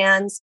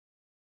beforehand,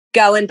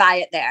 go and buy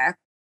it there.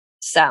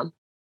 So,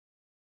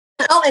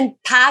 and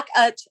pack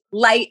a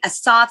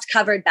soft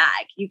covered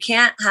bag. You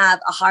can't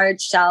have a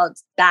hard shelled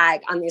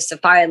bag on these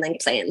Safari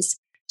Link planes.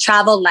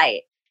 Travel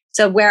light.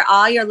 So wear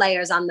all your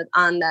layers on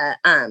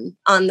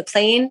the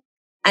plane.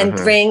 And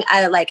bring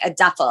a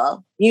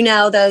duffel,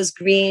 those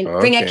green,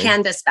 bring a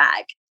canvas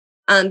bag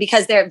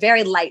because they're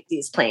very light,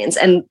 these planes,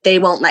 and they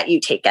won't let you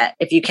take it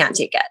if you can't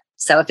take it.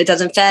 So if it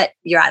doesn't fit,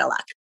 you're out of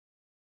luck.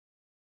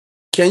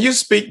 Can you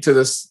speak to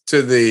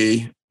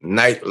the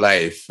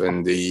nightlife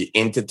and the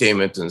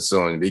entertainment and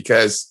so on?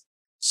 Because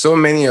so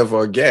many of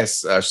our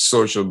guests are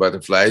social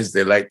butterflies.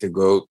 They like to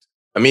go.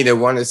 They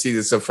want to see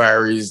the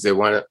safaris. They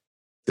want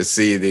to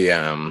see they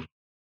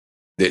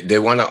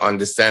want to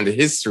understand the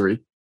history.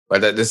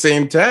 But at the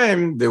same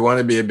time, they want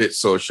to be a bit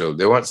social.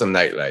 They want some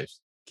nightlife.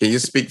 Can you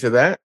speak to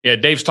that? Yeah,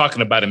 Dave's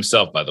talking about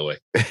himself, by the way.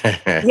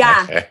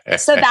 Yeah.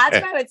 So that's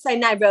where I would say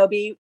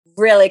Nairobi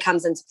really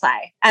comes into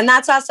play. And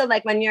that's also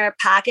when you're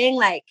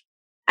packing,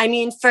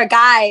 for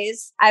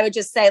guys, I would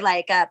just say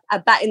a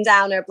button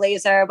down or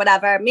blazer or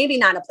whatever, maybe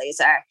not a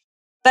blazer,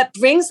 but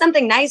bring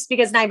something nice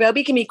because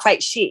Nairobi can be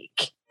quite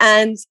chic.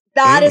 And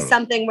that is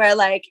something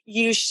where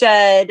you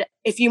should,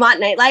 if you want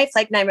nightlife,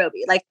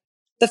 Nairobi,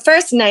 the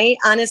first night,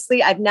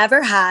 honestly, I've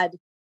never had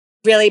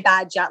really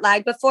bad jet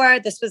lag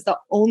before. This was the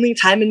only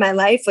time in my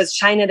life was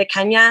China to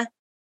Kenya.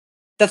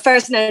 The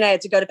first night I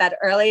had to go to bed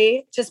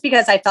early just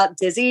because I felt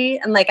dizzy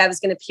and I was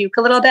going to puke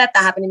a little bit.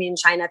 That happened to me in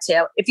China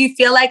too. If you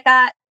feel like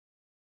that,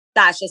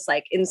 that's just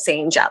like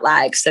insane jet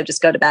lag. So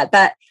just go to bed.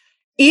 But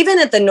even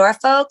at the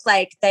Norfolk,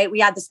 like we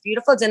had this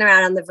beautiful dinner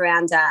out on the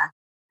veranda.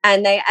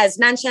 And they, as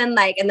mentioned,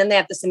 like, and then they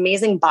have this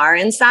amazing bar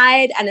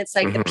inside, and it's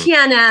like the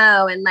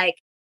piano and like,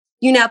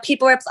 you know,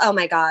 people are, oh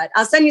my God,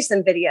 I'll send you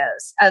some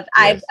videos of,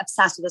 I'm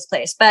obsessed with this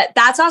place, but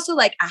that's also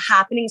like a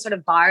happening sort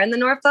of bar in the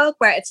Norfolk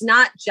where it's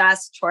not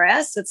just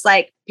tourists. It's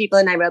like people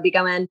in Nairobi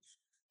go in,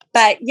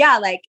 but yeah,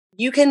 like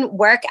you can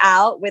work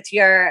out with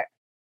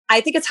I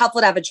think it's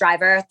helpful to have a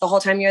driver the whole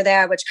time you're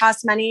there, which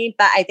costs money,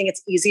 but I think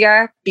it's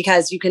easier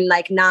because you can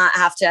like not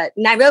have to,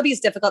 Nairobi is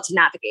difficult to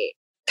navigate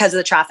because of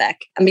the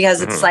traffic and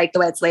because it's like the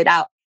way it's laid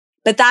out.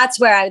 But that's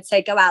where I would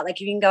say go out. Like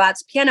you can go out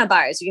to piano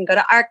bars, you can go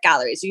to art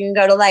galleries, you can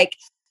go to like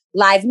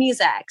live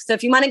music. So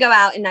if you want to go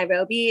out in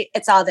Nairobi,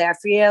 it's all there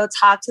for you.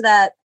 Talk to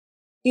the,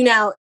 you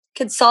know,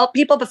 consult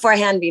people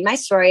beforehand, read my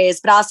stories,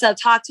 but also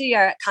talk to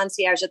your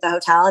concierge at the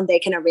hotel and they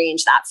can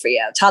arrange that for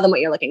you. Tell them what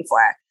you're looking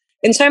for.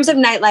 In terms of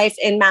nightlife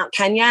in Mount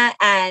Kenya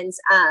and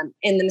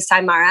in the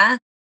Masai Mara,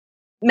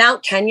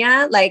 Mount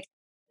Kenya, like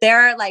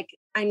they're like,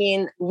 I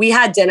mean, we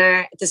had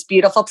dinner at this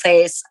beautiful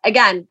place.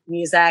 Again,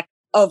 music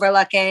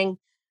overlooking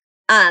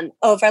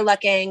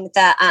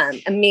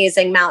the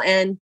amazing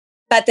mountain.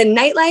 But the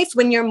nightlife,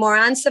 when you're more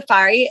on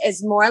safari,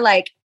 is more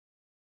like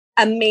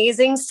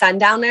amazing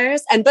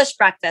sundowners, and bush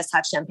breakfasts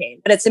have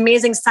champagne, but it's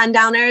amazing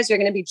sundowners. You're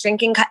going to be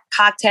drinking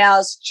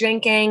cocktails,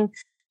 drinking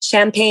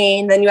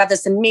champagne. Then you have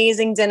this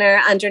amazing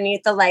dinner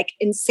underneath the like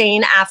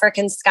insane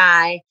African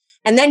sky.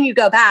 And then you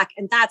go back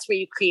and that's where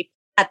you creep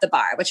at the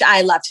bar, which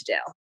I love to do.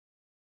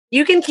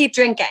 You can keep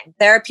drinking.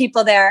 There are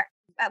people there.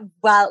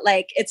 Well,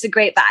 like it's a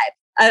great vibe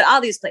at all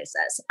these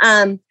places.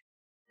 And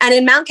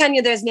in Mount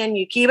Kenya, there's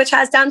Nanyuki, which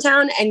has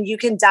downtown, and you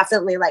can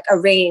definitely like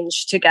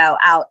arrange to go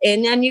out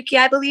in Nanyuki,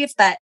 I believe.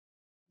 But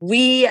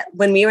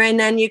when we were in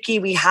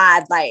Nanyuki, we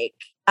had like,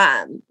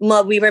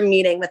 we were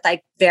meeting with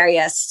like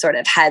various sort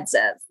of heads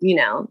of, you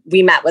know,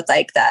 we met with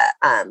like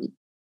the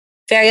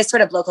various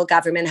sort of local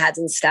government heads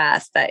and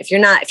stuff. But if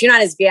you're not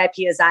as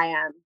VIP as I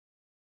am,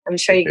 I'm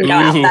sure you can go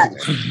out,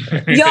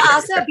 but you'll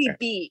also be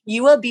beat.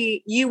 You will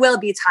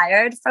be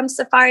tired from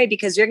safari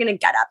because you're going to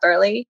get up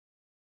early,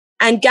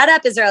 and get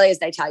up as early as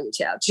they tell you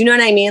to. Do you know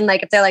what I mean?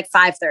 Like if they're like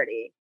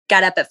 5:30,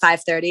 get up at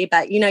 5:30,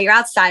 but you know, you're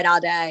outside all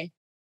day.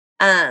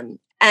 And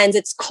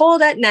it's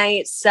cold at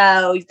night.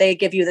 So they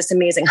give you this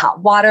amazing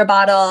hot water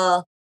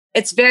bottle.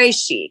 It's very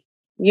chic.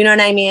 You know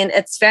what I mean?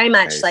 It's very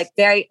much nice.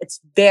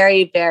 It's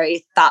very,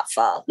 very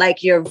thoughtful.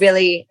 Like you're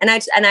really, and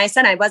I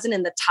said I wasn't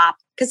in the top,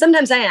 because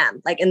sometimes I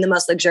am like in the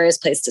most luxurious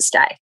place to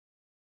stay,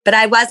 but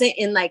I wasn't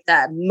in like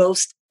the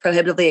most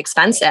prohibitively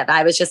expensive.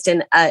 I was just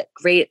in a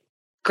great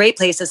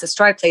places,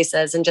 historic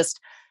places, and just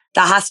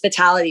the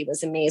hospitality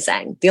was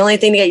amazing. The only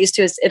thing to get used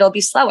to is it'll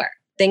be slower.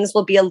 Things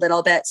will be a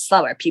little bit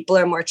slower. People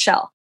are more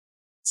chill.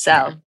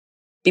 So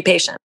be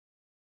patient.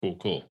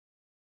 Cool.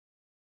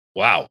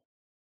 Wow.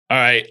 All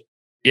right.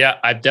 Yeah,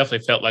 I've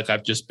definitely felt like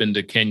I've just been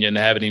to Kenya and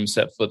I haven't even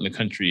set foot in the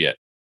country yet.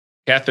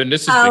 Catherine,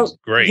 this has been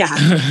great. Yeah.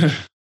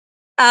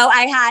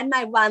 I had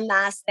my one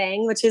last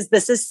thing, which is,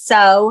 this is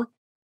so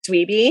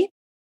dweeby.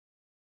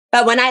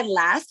 But when I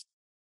left,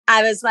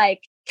 I was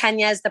like,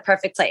 Kenya is the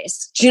perfect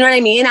place. Do you know what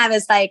I mean? I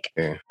was like,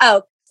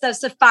 so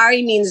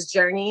safari means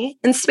journey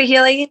in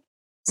Swahili.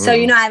 So,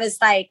 you know, I was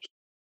like,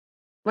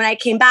 when I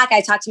came back,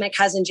 I talked to my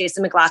cousin,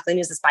 Jason McLaughlin,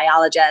 who's this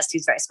biologist.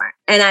 He's very smart.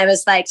 And I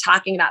was like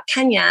talking about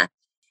Kenya.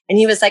 And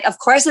he was like, of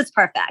course it's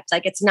perfect.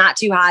 Like, it's not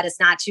too hot. It's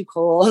not too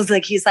cold.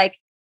 Like, he's like,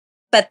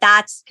 but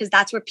that's because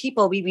that's where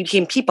we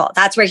became people.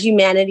 That's where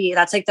humanity,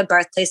 that's like the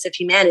birthplace of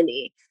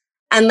humanity.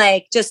 And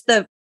like, just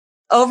the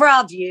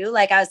overall view,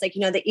 like I was like,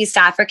 you know, the East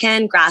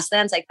African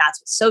grasslands, like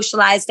that's what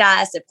socialized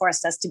us. It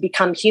forced us to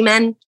become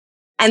human.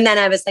 And then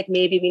I was like,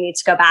 maybe we need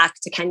to go back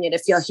to Kenya to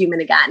feel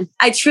human again.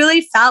 I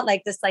truly felt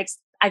like this, like,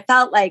 I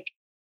felt like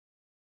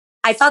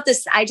I felt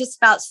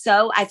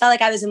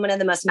like I was in one of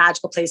the most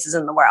magical places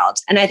in the world.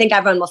 And I think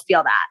everyone will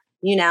feel that,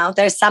 you know,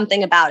 there's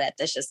something about it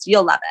that's just,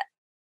 you'll love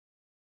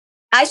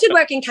it. I should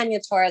work in Kenya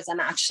tourism,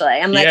 actually.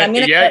 I'm like, I'm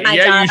going to quit my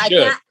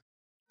job.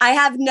 I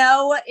have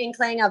no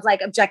inkling of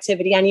like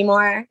objectivity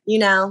anymore, you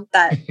know,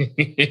 but.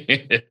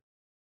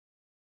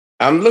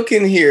 I'm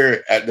looking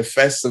here at the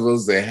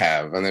festivals they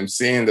have, and I'm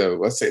seeing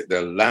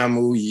the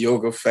Lamu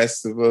Yoga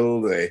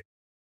Festival. They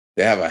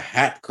have a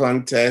hat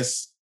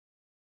contest.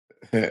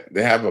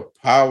 They have a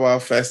powwow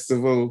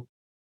festival.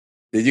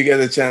 Did you get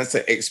a chance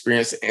to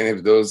experience any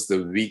of those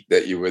the week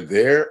that you were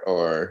there,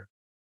 or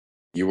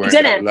you weren't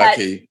that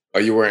lucky?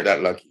 Or you weren't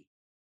that lucky?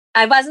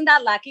 I wasn't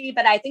that lucky,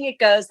 but I think it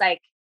goes like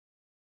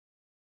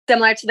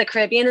similar to the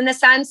Caribbean in the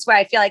sense where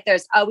I feel like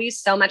there's always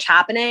so much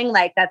happening,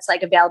 like that's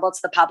like available to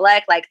the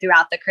public, like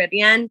throughout the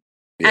Caribbean.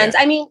 Yeah. And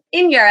I mean,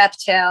 in Europe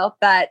too,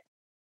 but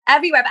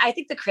everywhere. But I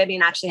think the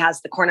Caribbean actually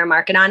has the corner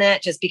market on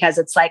it just because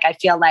it's like, I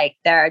feel like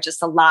there are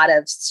just a lot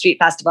of street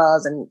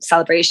festivals and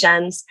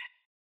celebrations.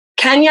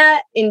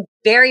 Kenya, in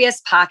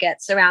various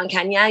pockets around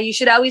Kenya, you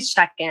should always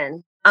check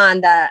in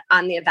on the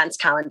events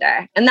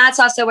calendar. And that's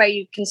also where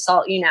you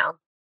consult, you know,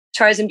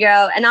 Tourism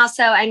Bureau. And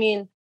also, I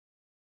mean,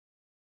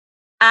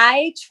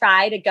 I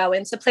try to go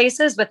into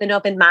places with an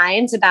open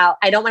mind about,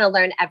 I don't want to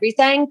learn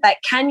everything, but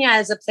Kenya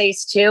is a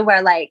place too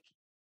where like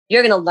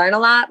you're going to learn a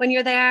lot when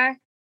you're there.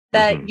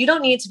 That you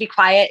don't need to be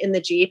quiet in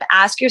the Jeep.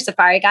 Ask your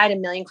safari guide a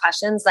million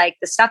questions. Like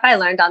the stuff I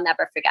learned, I'll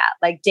never forget.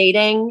 Like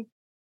dating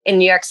in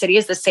New York City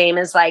is the same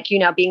as like, you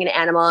know, being an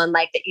animal in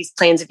like the East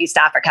Plains of East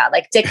Africa,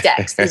 like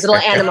dick-dicks, these little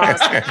animals.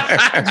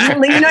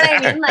 You know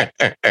what I mean? Like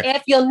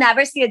if you'll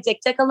never see a dick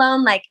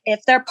alone, like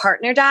if their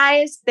partner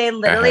dies, they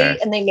literally,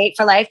 and they mate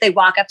for life, they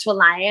walk up to a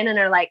lion and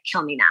are like,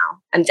 kill me now,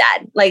 I'm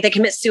dead. Like they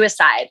commit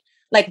suicide.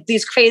 Like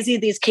these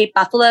Cape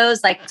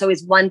buffaloes, like it's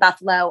always one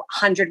buffalo,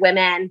 100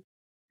 women.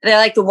 They're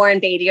like the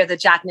Warren Beatty or the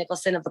Jack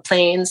Nicholson of the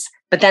plains,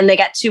 but then they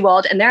get too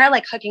old and they're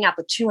like hooking up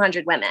with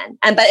 200 women.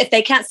 But if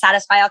they can't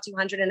satisfy all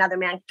 200, another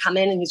man can come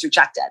in and he's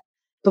rejected.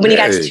 But when he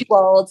gets too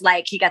old,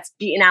 like he gets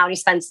beaten out and he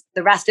spends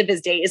the rest of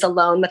his days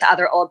alone with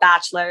other old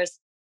bachelors.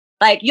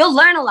 Like you'll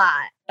learn a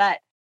lot, but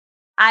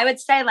I would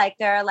say like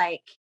they're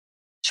like,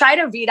 try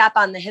to read up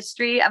on the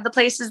history of the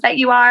places that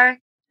you are.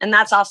 And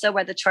that's also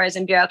where the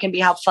Tourism Bureau can be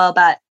helpful.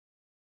 But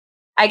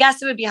I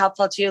guess it would be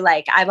helpful too.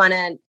 Like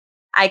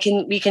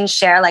we can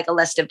share like a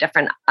list of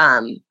different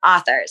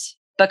authors,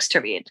 books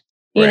to read,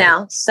 you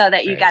know, so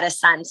that you get a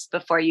sense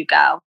before you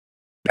go.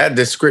 That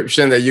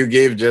description that you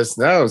gave just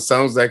now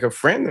sounds like a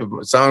friend of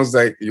mine. Sounds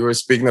like you were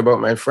speaking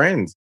about my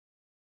friend.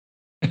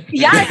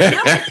 Yeah, you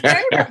know, it's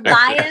very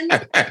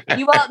lions.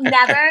 You will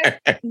never,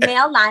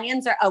 male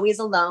lions are always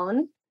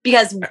alone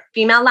because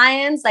female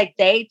lions, like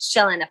they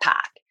chill in a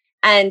pack.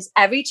 And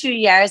every 2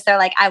 years, they're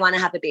like, I want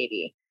to have a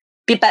baby.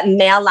 But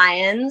male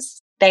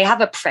lions, they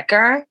have a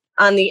pricker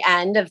on the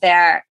end of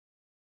their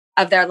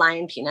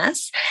lion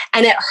penis.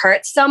 And it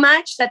hurts so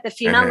much that the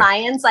female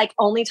lions like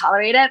only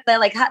tolerate it.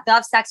 They'll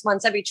have sex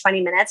once every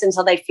 20 minutes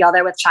until they feel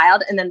they're with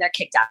child and then they're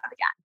kicked out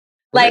again.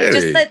 Like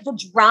just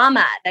the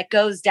drama that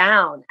goes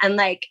down. And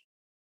like,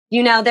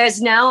 you know,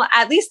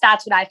 at least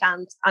that's what I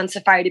found on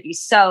safari to be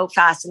so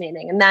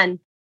fascinating. And then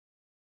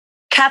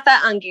Kefa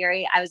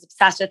Angiri, I was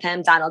obsessed with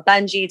him, Donald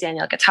Bungie,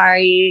 Daniel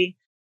Guattari.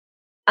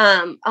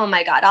 Oh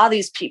my God, all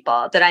these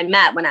people that I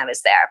met when I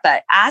was there,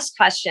 but ask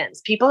questions.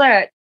 People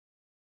are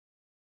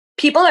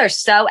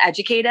so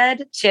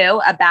educated too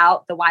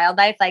about the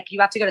wildlife. Like you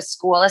have to go to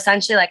school,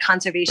 essentially like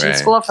conservation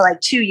school for like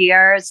 2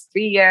 years,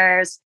 3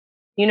 years.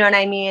 You know what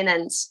I mean?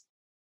 And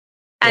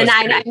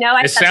I know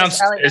it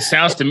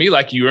sounds to me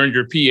like you earned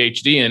your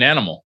PhD in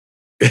animal.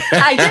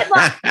 I did.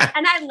 Well,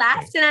 and I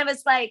left and I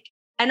was like,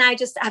 and I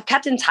just have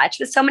kept in touch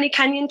with so many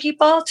Kenyan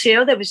people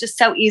too. That was just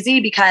so easy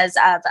because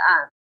of,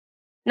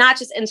 not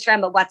just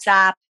Instagram, but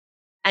WhatsApp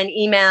and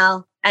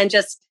email. And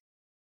just,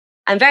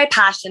 I'm very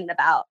passionate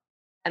about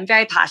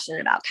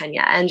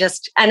Kenya. And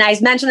I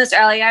mentioned this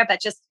earlier, but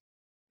just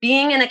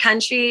being in a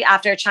country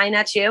after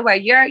China too, where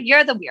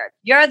you're the weird,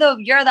 you're the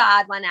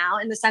odd one out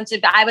in the sense of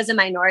I was a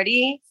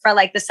minority for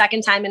like the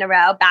second time in a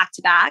row, back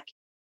to back,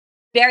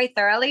 very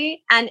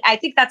thoroughly. And I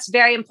think that's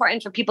very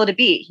important for people to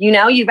be, you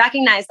know, you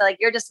recognize that like,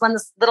 you're just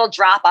this little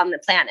drop on the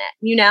planet,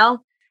 you know?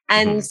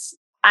 And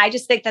I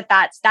just think that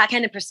that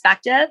kind of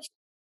perspective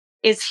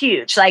is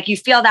huge. Like you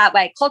feel that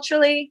way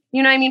culturally,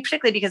 you know what I mean?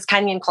 Particularly because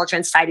Kenyan culture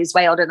and society is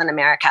way older than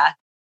America,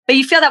 but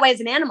you feel that way as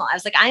an animal. I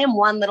was like, I am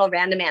one little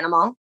random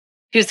animal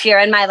who's here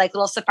in my like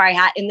little safari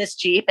hat in this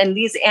Jeep. And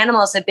these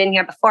animals have been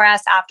here before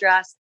us, after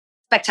us.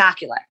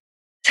 Spectacular.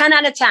 10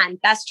 out of 10,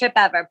 best trip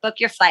ever. Book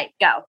your flight,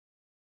 go. All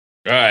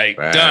right,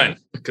 done.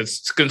 Because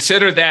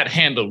consider that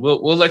handled.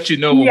 We'll let you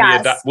know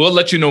when we'll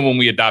let you know when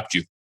we adopt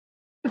you.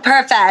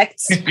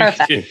 Perfect.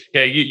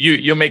 Yeah,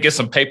 you may get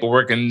some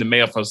paperwork in the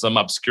mail from some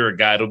obscure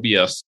guy. It'll be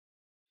us.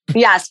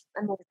 Yes.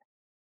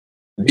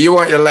 Do you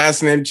want your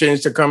last name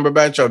changed to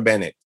Cumberbatch or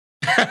Bennett?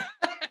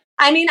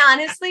 I mean,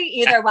 honestly,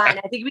 either one.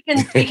 I think we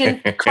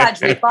can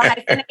quadruple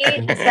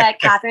hyphenate to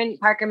Catherine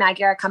Parker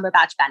Magyar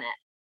Cumberbatch Bennett.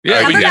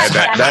 Yeah,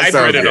 that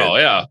sounds it all.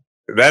 Yeah.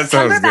 That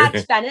sounds Cumberbatch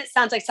good. Bennett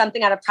sounds like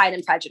something out of Pride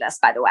and Prejudice,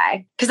 by the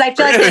way. Because I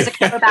feel like there's a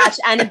Cumberbatch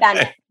and a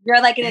Bennett. You're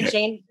like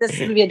this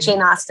would be a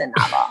Jane Austen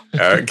novel.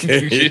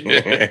 Okay.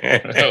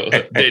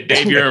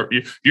 Dave,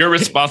 you're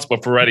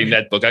responsible for writing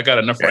that book. I got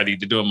enough writing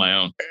to do on my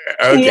own.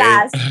 Okay.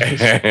 Yes.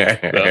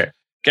 So,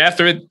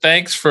 Catherine,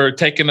 thanks for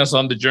taking us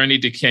on the journey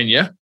to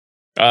Kenya.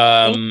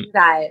 Thank you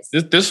guys.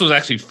 This was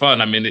actually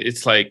fun. I mean,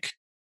 it's like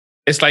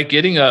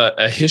getting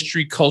a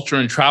history, culture,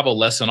 and travel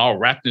lesson all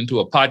wrapped into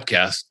a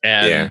podcast.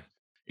 And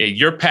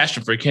your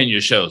passion for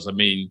Kenya shows. I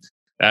mean,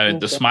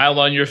 the smile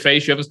on your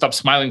face, you haven't stopped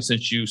smiling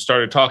since you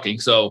started talking.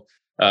 So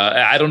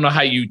I don't know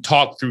how you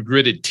talk through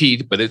gritted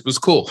teeth, but it was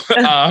cool.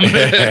 And I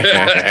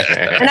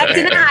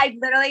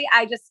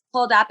just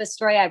pulled up a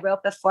story I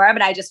wrote before,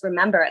 but I just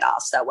remember it all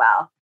so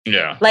well.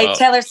 Yeah. Like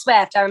Taylor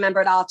Swift, I remember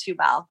it all too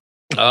well.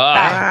 Okay.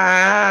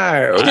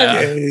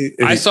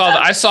 I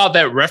saw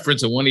that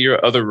reference in one of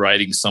your other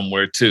writings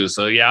somewhere too.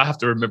 So yeah, I'll have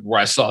to remember where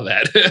I saw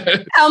that.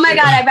 Oh my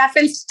God, I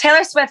referenced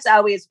Taylor Swift's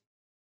always,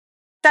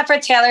 except for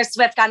Taylor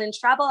Swift got in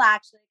trouble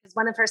actually because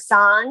one of her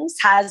songs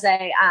has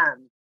a,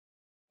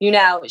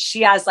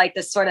 she has like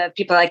this sort of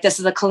people are like, this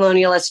is a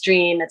colonialist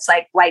dream. It's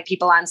like white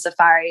people on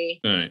safari.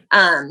 Right.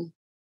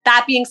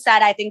 That being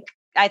said, I think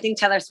I think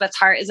Taylor Swift's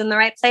heart is in the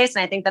right place.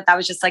 And I think that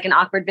was just like an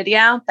awkward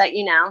video that,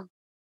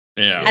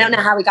 Yeah. I don't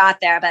know how we got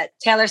there, but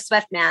Taylor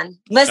Swift, man.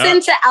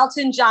 Listen to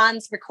Elton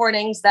John's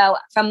recordings, though,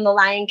 from The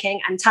Lion King.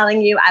 I'm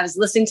telling you, I was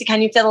listening to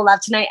Can You Feel the Love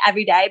Tonight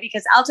every day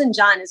because Elton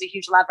John is a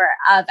huge lover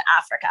of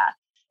Africa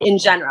in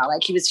general.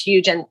 Like he was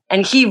huge and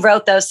he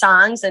wrote those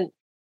songs. And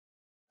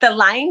The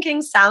Lion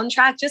King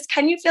soundtrack, just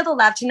Can You Feel the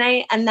Love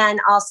Tonight? And then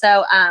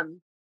also,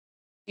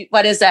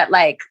 what is it?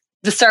 Like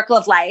The Circle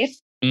of Life.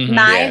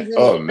 Mm-hmm.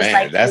 Room was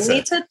like, I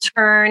need to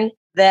turn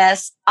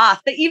this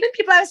off. But even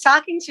people I was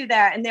talking to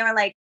there, and they were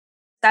like,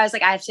 so I was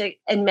like, I have to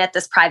admit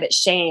this private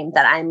shame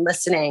that I'm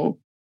listening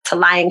to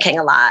Lion King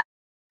a lot.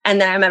 And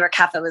then I remember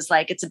Kefa was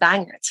like, it's a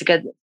banger. It's a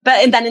good,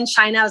 and then in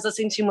China, I was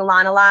listening to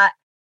Mulan a lot.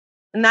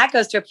 And that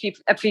goes to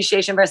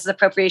appreciation versus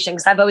appropriation.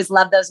 Cause I've always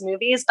loved those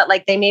movies, but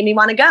like they made me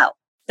want to go.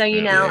 So,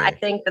 I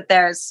think that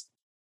there's,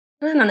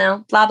 I don't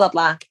know, blah, blah,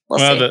 blah. We'll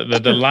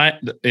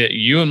see.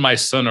 You and my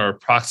son are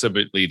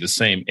approximately the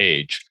same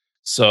age.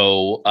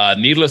 So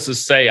needless to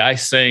say, I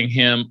sang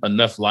him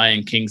enough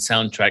Lion King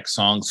soundtrack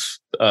songs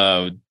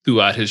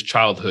throughout his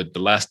childhood to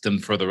last him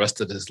for the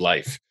rest of his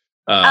life.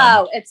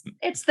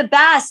 It's the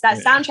best,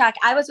 that soundtrack.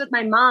 I was with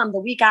my mom the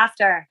week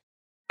after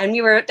and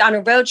we were on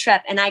a road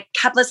trip and I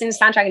kept listening to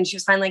the soundtrack and she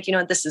was finally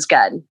like, this is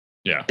good.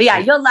 Yeah. But yeah,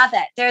 you'll love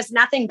it. There's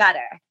nothing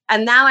better.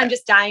 And now I'm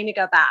just dying to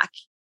go back.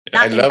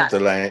 I love the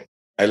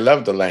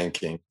Lion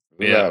King.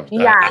 Yeah.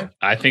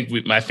 I think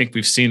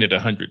we've seen it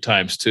 100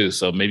 times too.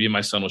 So maybe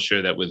my son will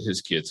share that with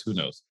his kids. Who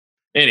knows?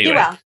 Anyway, he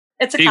will.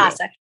 It's a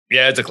classic.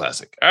 Yeah, it's a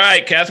classic. All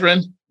right,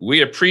 Catherine,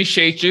 we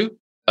appreciate you.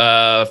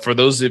 For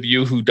those of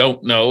you who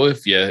don't know,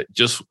 if you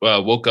just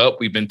woke up,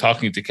 we've been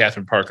talking to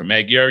Catherine Parker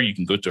Magyar. You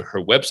can go to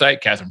her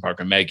website,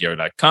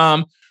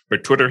 catherineparkermagyar.com. Her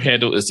Twitter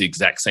handle is the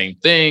exact same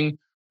thing.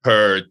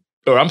 Her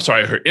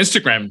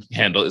Instagram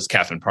handle is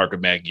Catherine Parker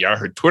Magyar.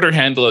 Her Twitter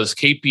handle is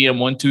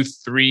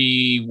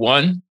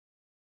KPM1231.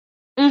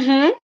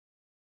 Mm-hmm.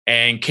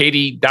 And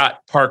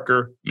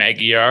Katie.Parker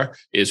Magyar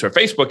is her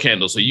Facebook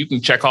handle. So you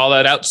can check all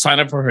that out. Sign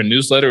up for her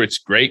newsletter. It's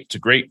great. It's a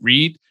great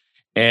read.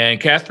 And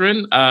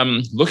Catherine,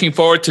 looking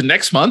forward to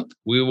next month.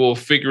 We will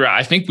figure out,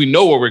 I think we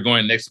know where we're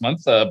going next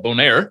month,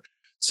 Bonaire.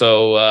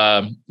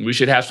 So we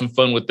should have some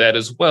fun with that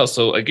as well.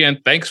 So again,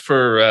 thanks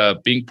for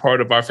being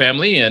part of our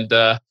family. And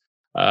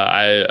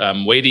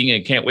I'm waiting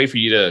and can't wait for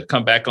you to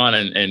come back on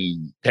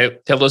and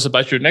tell us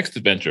about your next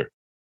adventure.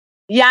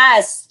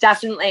 Yes,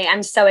 definitely.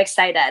 I'm so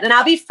excited. And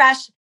I'll be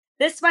fresh.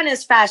 This one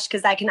is fresh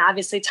because I can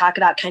obviously talk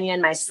about Kenya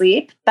in my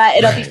sleep, but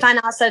it'll be fun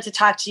also to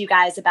talk to you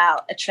guys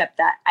about a trip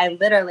that I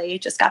literally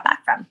just got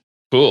back from.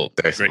 Cool.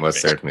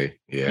 Most certainly.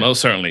 Yeah.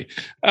 Most certainly.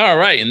 All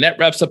right. And that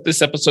wraps up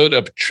this episode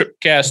of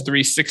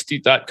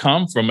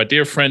TripCast360.com. From my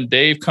dear friend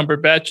Dave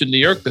Cumberbatch in New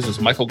York, this is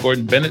Michael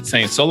Gordon Bennett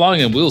saying so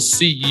long, and we'll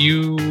see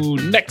you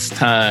next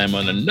time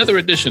on another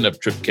edition of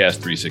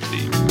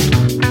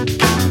TripCast360.